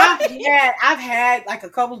had like a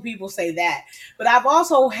couple of people say that, but I've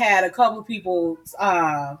also had a couple of people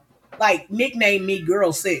like nickname me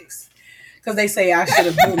Girl 6 because they say I should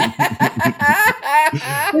have been.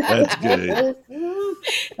 That's good.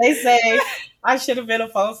 They say I should have been a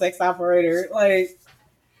phone sex operator. Like,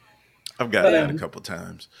 I've got that a couple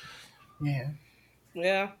times. yeah.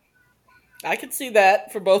 Yeah. I could see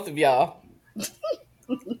that for both of y'all.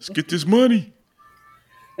 Let's get this money.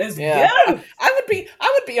 Let's Yeah. go. I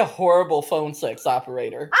would be a horrible phone sex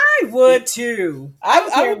operator. I would too.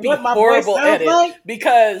 I would be horrible at it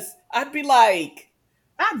because I'd be like,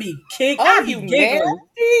 I'd be kicked. "Oh, I'd be you giggling.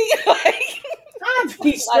 nasty!" Like, I'd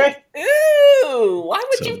be stressed. like, "Ooh, why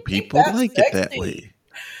would you Some think people that's like it that sexy?" way.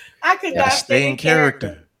 I could Gotta not stay in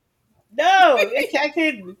character. No, I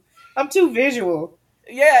couldn't. I'm too visual.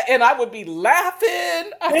 Yeah, and I would be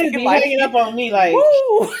laughing. I'd They'd be hanging up on me like,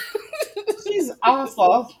 "Woo!" she's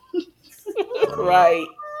awful. Right.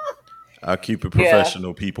 I'll keep it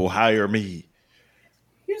professional. People hire me.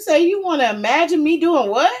 You say you want to imagine me doing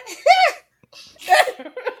what?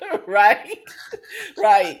 Right.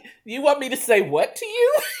 Right. You want me to say what to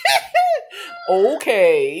you?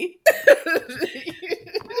 Okay.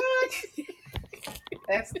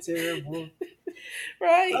 That's terrible.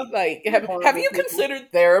 Right? Like, have you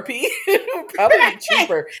considered therapy? Probably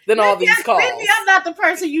cheaper than all these calls. Maybe I'm not the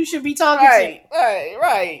person you should be talking to.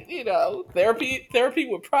 Right. You know, therapy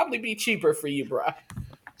would probably be cheaper for you, bro.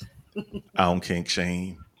 I don't kink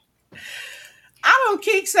shame. I don't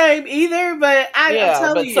kink shame either, but I'm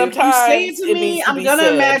telling you, if you say it to me, I'm going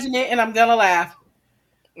to imagine it and I'm going to laugh.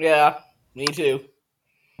 Yeah, me too.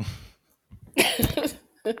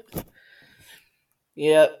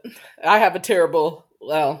 Yep. I have a terrible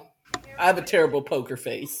poker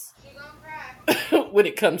face when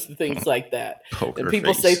it comes to things like that. Poker and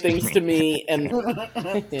people face. say things to me and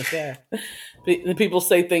people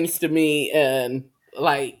say things to me and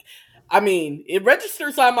like, I mean, it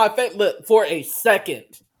registers on my face for a second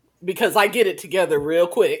because I get it together real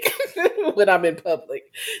quick when I'm in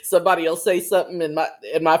public. Somebody will say something in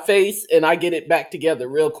my face and I get it back together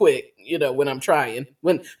real quick, you know, when I'm trying,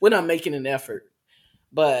 when I'm making an effort.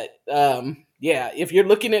 But yeah, if you're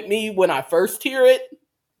looking at me when I first hear it,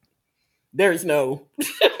 there's no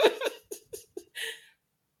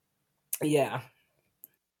yeah.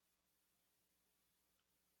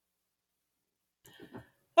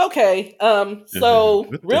 Okay,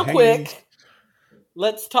 so real quick,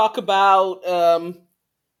 let's talk about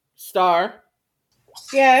Star.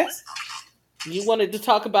 Yes. You wanted to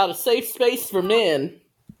talk about a safe space for men.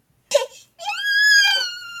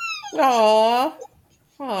 Aww.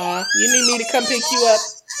 You need me to come pick you up,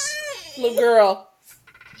 little girl.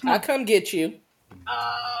 I'll come get you.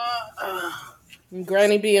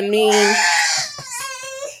 Granny being mean.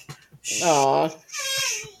 Aw.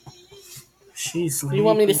 She's You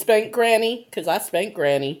want me to spank Granny? Because I spank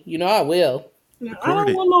Granny. You know I will. I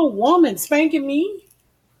don't want no woman spanking me.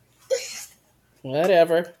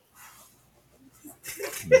 Whatever.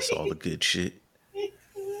 That's all the good shit.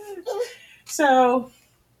 So,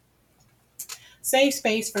 safe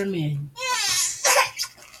space for men.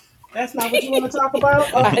 That's not what you want to talk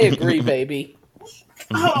about? I agree, baby.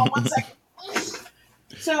 Hold on 1 second.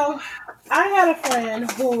 So, I had a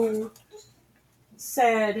friend who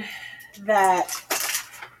said that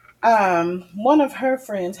one of her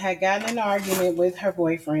friends had gotten in an argument with her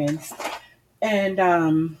boyfriend.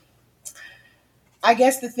 And I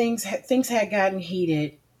guess things had gotten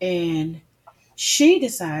heated. And she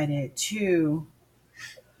decided to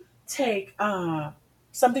take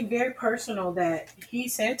something very personal that he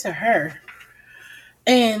said to her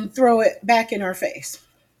and throw it back in her face.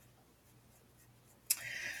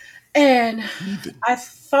 And I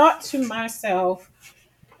thought to myself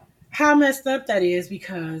how messed up that is,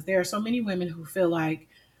 because there are so many women who feel like,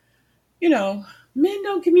 you know, men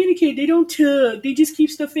don't communicate, they don't tug, they just keep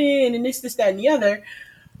stuff in and this, that, and the other.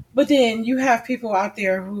 But then you have people out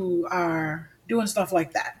there who are doing stuff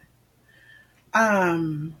like that.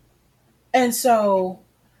 And so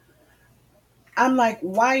I'm like,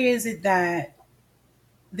 why is it that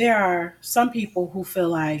there are some people who feel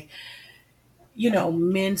like, you know,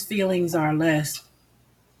 men's feelings are less,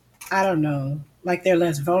 I don't know, like they're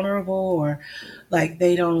less vulnerable, or like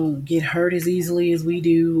they don't get hurt as easily as we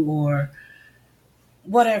do, or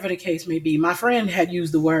whatever the case may be. My friend had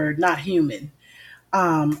used the word not human.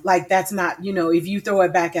 Like that's not, you know, if you throw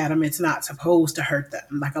it back at them, it's not supposed to hurt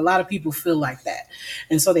them. Like a lot of people feel like that.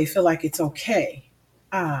 And so they feel like it's okay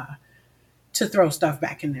to throw stuff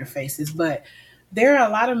back in their faces. But there are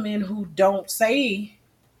a lot of men who don't say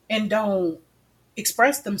and don't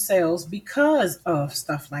express themselves because of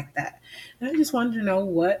stuff like that. And I just wanted to know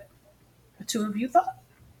what the two of you thought.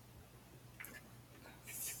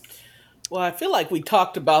 Well, I feel like we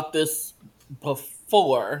talked about this before.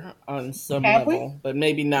 before on some Have we? level, but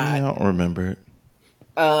maybe I not. don't remember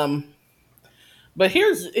it. But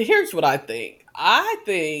here's what I think. I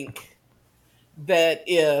think that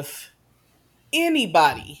if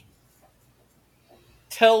anybody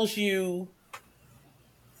tells you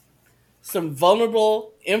some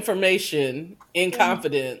vulnerable information in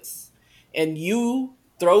confidence and you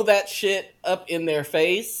throw that shit up in their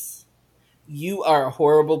face, you are a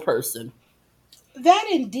horrible person. That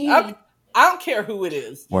indeed. I don't care who it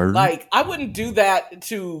is. Word. Like, I wouldn't do that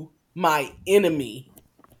to my enemy.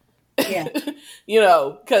 Yeah. You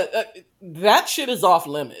know, because that shit is off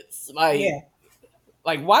limits. Like, Yeah.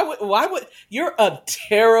 like why would you're a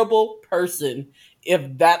terrible person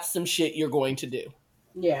if that's some shit you're going to do.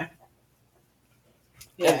 Yeah.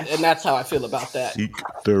 Yeah. And that's how I feel about that. Seek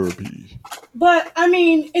therapy. But I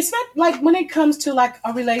mean, it's not like when it comes to like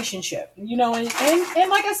a relationship, you know, and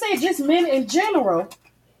like I said, just men in general.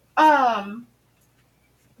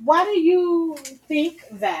 Why do you think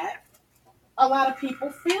that a lot of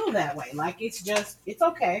people feel that way? Like it's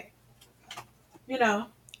okay, you know.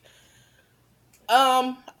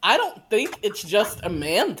 I don't think it's just a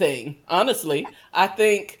man thing, honestly. I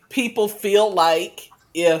think people feel like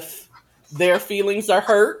if their feelings are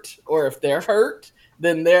hurt or if they're hurt,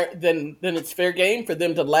 then it's fair game for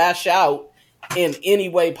them to lash out in any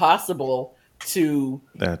way possible to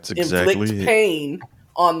That's exactly inflict it. pain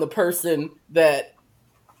on the person that,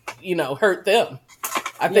 you know, hurt them.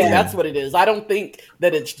 I think that's what it is. I don't think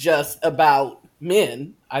that it's just about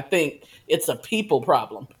men. I think it's a people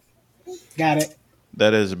problem. Got it.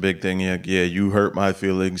 That is a big thing. Yeah, you hurt my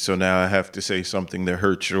feelings, so now I have to say something that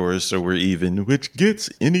hurts yours, so we're even, which gets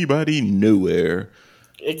anybody nowhere.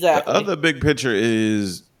 Exactly. The other big picture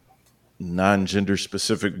is non-gender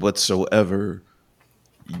specific whatsoever.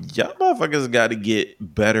 Y'all motherfuckers got to get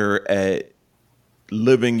better at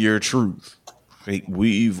living your truth. Like,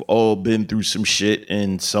 we've all been through some shit,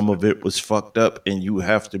 and some of it was fucked up, and you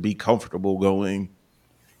have to be comfortable going,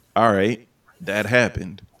 all right, that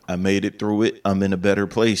happened. I made it through it. I'm in a better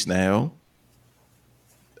place now.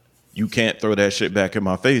 You can't throw that shit back in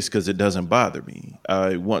my face because it doesn't bother me.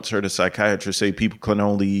 I once heard a psychiatrist say people can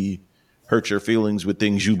only hurt your feelings with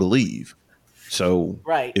things you believe. So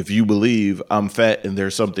Right. if you believe I'm fat and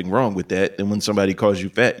there's something wrong with that, then when somebody calls you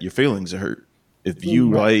fat, your feelings are hurt. If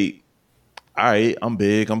you like, all right, I'm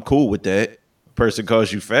big, I'm cool with that. Person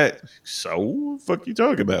calls you fat, so what the fuck you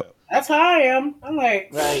talking about? That's how I am. I'm like,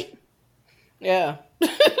 Right. Yeah.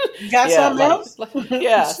 you got something else?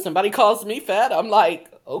 Yeah. Somebody calls me fat. I'm like,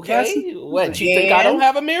 okay, what? You think I Yeah. don't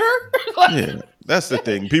have a mirror? Yeah, that's the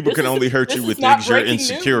thing. People This can is- only hurt this you is with not things you're breaking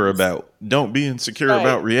insecure news. about. Don't be insecure Right.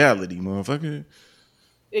 about reality, motherfucker.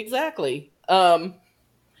 Exactly. No,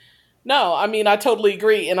 I mean, I totally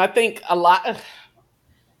agree. And I think I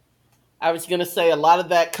was going to say a lot of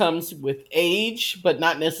that comes with age, but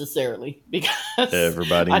not necessarily because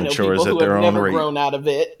Everybody I know matures people at who their have own never rate. grown out of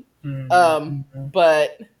it.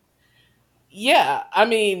 But yeah, I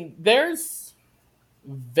mean, there's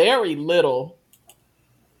very little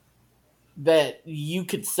that you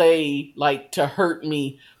could say like to hurt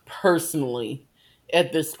me personally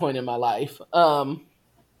at this point in my life.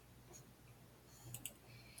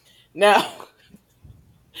 Now,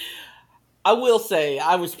 I will say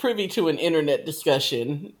I was privy to an internet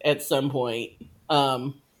discussion at some point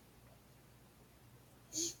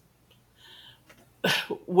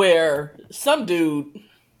where some dude,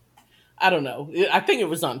 I don't know, I think it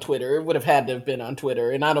was on Twitter. It would have had to have been on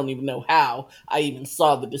Twitter, and I don't even know how I even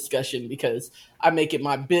saw the discussion because I make it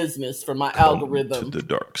my business for my algorithm to the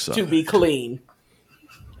dark side. to be clean.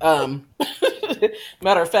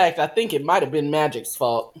 Matter of fact, I think it might have been Magic's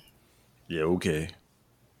fault. Yeah, okay.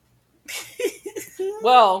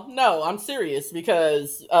 Well, no, I'm serious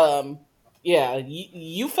because, yeah,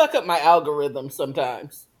 you fuck up my algorithm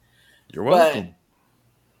sometimes. You're welcome.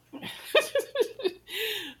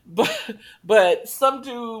 But some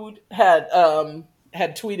dude had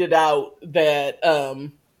tweeted out that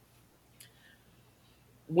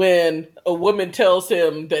when a woman tells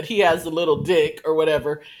him that he has a little dick or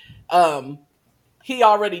whatever, he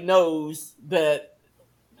already knows that.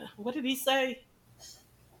 What did he say?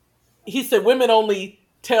 He said women only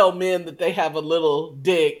tell men that they have a little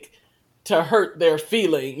dick to hurt their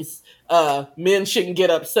feelings. Men shouldn't get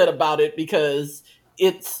upset about it because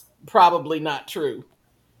it's probably not true.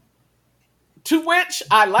 To which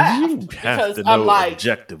I laughed You have because to know I'm like,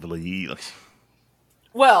 objectively.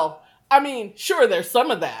 well, I mean, sure, there's some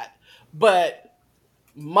of that, but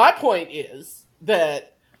my point is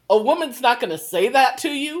that a woman's not going to say that to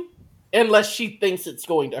you unless she thinks it's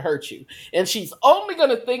going to hurt you. And she's only going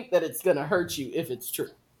to think that it's going to hurt you if it's true.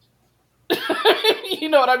 You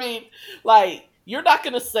know what I mean? Like, you're not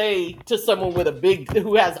going to say to someone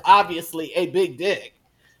who has obviously a big dick,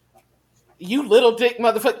 you little dick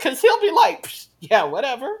motherfucker, because he'll be like, yeah,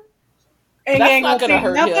 whatever. And you That's ain't not gonna going to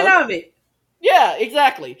think hurt nothing him. of it. Yeah,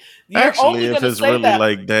 exactly. You're Actually, only if gonna it's say really that,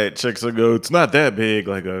 like that, chicks will go, it's not that big.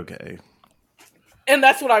 Like, okay. and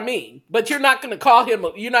that's what I mean. But you're not going to call him,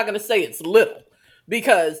 you're not going to say it's little.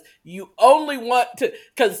 Because you only want to,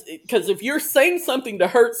 because if you're saying something to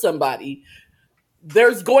hurt somebody,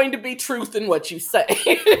 there's going to be truth in what you say.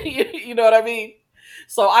 You know what I mean?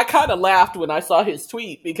 So I kind of laughed when I saw his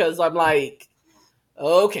tweet because I'm like,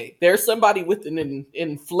 okay, there's somebody with an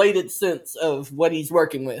inflated sense of what he's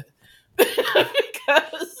working with.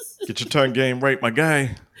 Because Get your tongue game right, my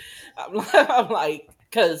guy. I'm like,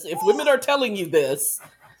 because if women are telling you this,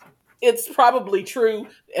 it's probably true,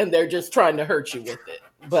 and they're just trying to hurt you with it.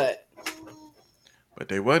 But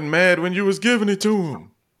they wasn't mad when you was giving it to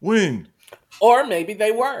them. When? Or maybe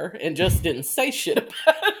they were and just didn't say shit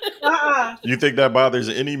about it. You think that bothers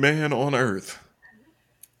any man on earth?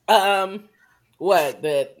 What?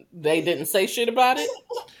 That they didn't say shit about it?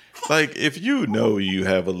 Like, if you know you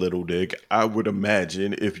have a little dick, I would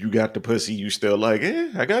imagine if you got the pussy, you still like,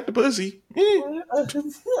 I got the pussy.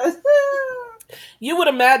 You would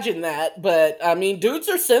imagine that, but I mean, dudes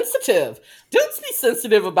are sensitive. Dudes be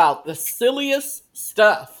sensitive about the silliest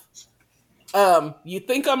stuff. You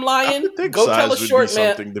think I'm lying? I would think Go size tell a would short be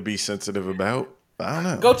man. something to be sensitive about. I don't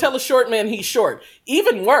know. Go tell a short man he's short.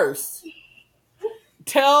 Even worse,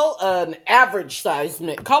 tell an average size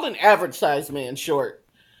man. Call an average size man short.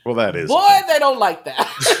 Well, that is. Boy, they don't like that.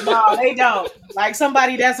 No, they don't. Like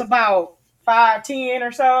somebody that's about 5'10"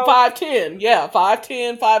 or so. 5'10", yeah,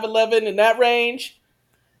 5'10", 5'11", in that range.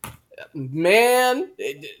 Man,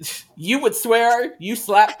 you would swear you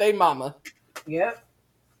slapped their mama. Yep.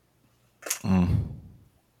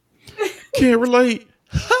 Can't relate.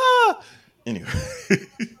 Ha! Anyway.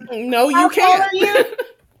 No, you How can't. tall are you?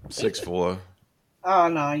 6'4". Oh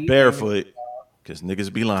no, you Barefoot. Because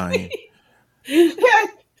niggas be lying.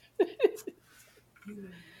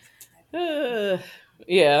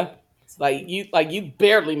 Yeah, like you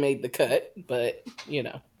barely made the cut, but you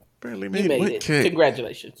know, Barely you made made what it. kid?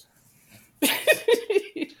 Congratulations.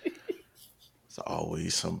 It's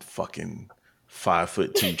always some fucking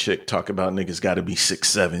 5'2" chick talk about niggas got to be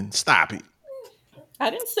 6'7". Stop it. I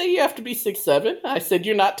didn't say you have to be 6'7". I said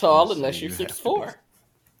you're not tall You unless say you're you have to 6'4".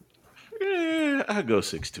 Yeah, I go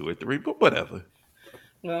 6'2" or 3, but whatever.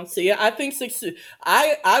 Well, see, I think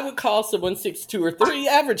I would call someone 6'2" or 3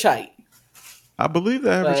 average height. I believe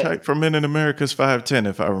the average But- height for men in America is 5'10",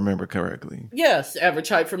 if I remember correctly. Yes, average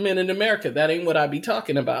height for men in America. That ain't what I be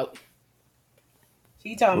talking about.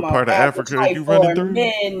 She talking What about part of average Africa are height you running for through?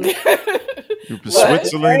 Men. You What?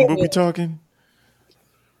 Switzerland, what we talking?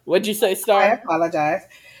 What'd you say, I Star? apologize.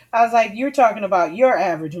 I was like, you're talking about your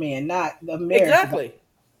average man, not the American.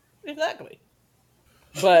 Exactly.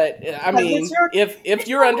 But I mean, it's your- if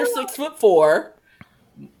you're under 6'4",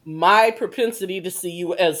 my propensity to see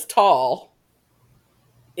you as tall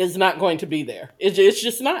is not going to be there. It's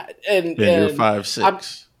just not. And Then you're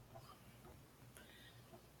 5'6".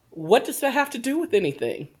 What does that have to do with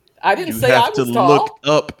anything? I didn't You say I have to was tall. look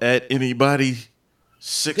up at anybody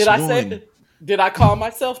 6'1". Did I say? Did I call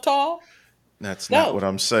myself tall? That's No. not what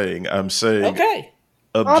I'm saying. I'm saying Okay.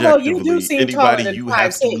 Although you do objectively, seem taller anybody than you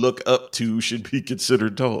have to 5'6". look up to should be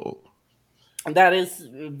considered tall. That is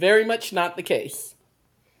very much not the case.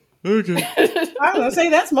 Okay. I was gonna say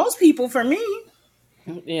that's most people for me.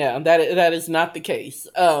 Yeah, that is not the case.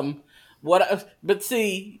 But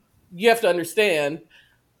see, you have to understand,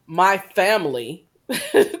 my family.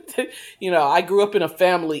 I grew up in a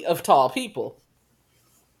family of tall people.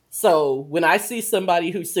 So when I see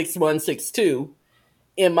somebody who's 6'1", 6'2",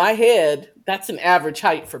 in my head, that's an average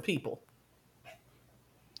height for people.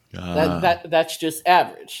 That's just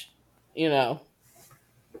average, my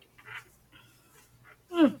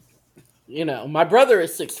brother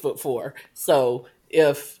is 6'4", so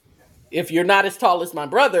if you're not as tall as my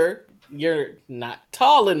brother, you're not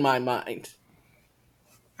tall in my mind.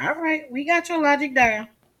 All right, we got your logic down.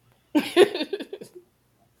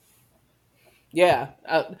 Yeah,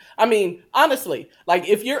 I mean, honestly, like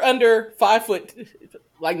if you're under 5 foot,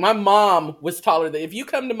 like my mom was taller than. If you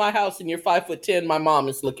come to my house and you're 5'10", my mom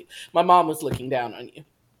was looking down on you.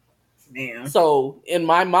 Man. So in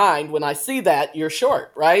my mind, when I see that, you're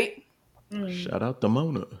short, right? Shout out to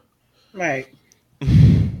Mona. Right.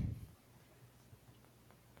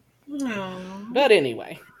 No. But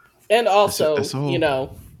anyway, and also, That's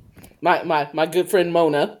all. my good friend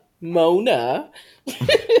Mona.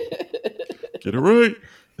 Get it right.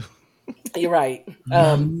 You're right.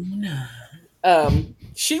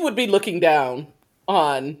 she would be looking down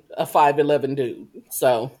on a 5'11" dude.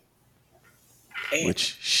 So,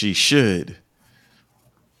 Which she should.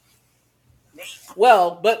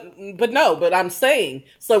 well, but I'm saying,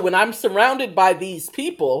 so when I'm surrounded by these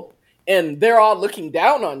people and they're all looking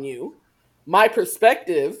down on you, my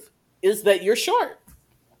perspective is that you're short.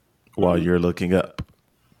 While you're looking up.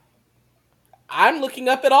 I'm looking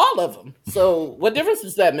up at all of them. So what difference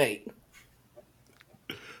does that make?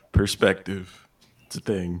 Perspective. It's a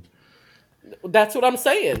thing. That's what I'm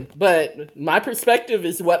saying. But my perspective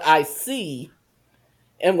is what I see.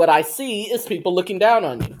 And what I see is people looking down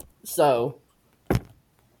on you. So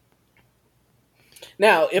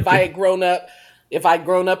now, if I had grown up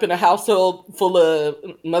in a household full of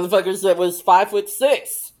motherfuckers that was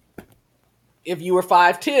 5'6", if you were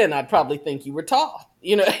 5'10", I'd probably think you were tall.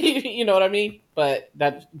 You know, you know what I mean? But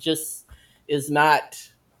that just is not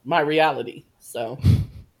my reality. So,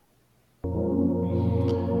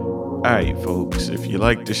 all right, folks. If you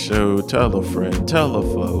like the show, tell a friend, tell a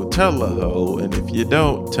foe, tell a hoe, and if you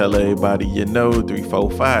don't, tell everybody you know 3, 4,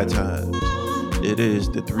 5 times. It is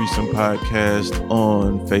the Threesome Podcast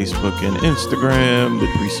on Facebook and Instagram, the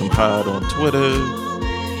Threesome Pod on Twitter.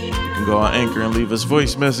 You can go on Anchor and leave us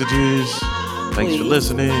voice messages. Thanks for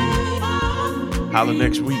listening. Holla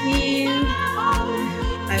next week.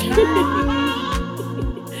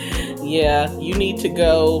 Yeah, you need to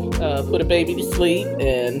go put a baby to sleep.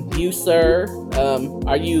 And you, sir,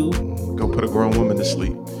 are you... Go put a grown woman to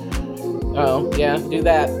sleep. Oh, yeah, do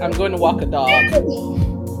that. I'm going to walk a dog.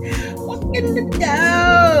 Walking the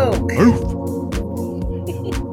dog. Oof.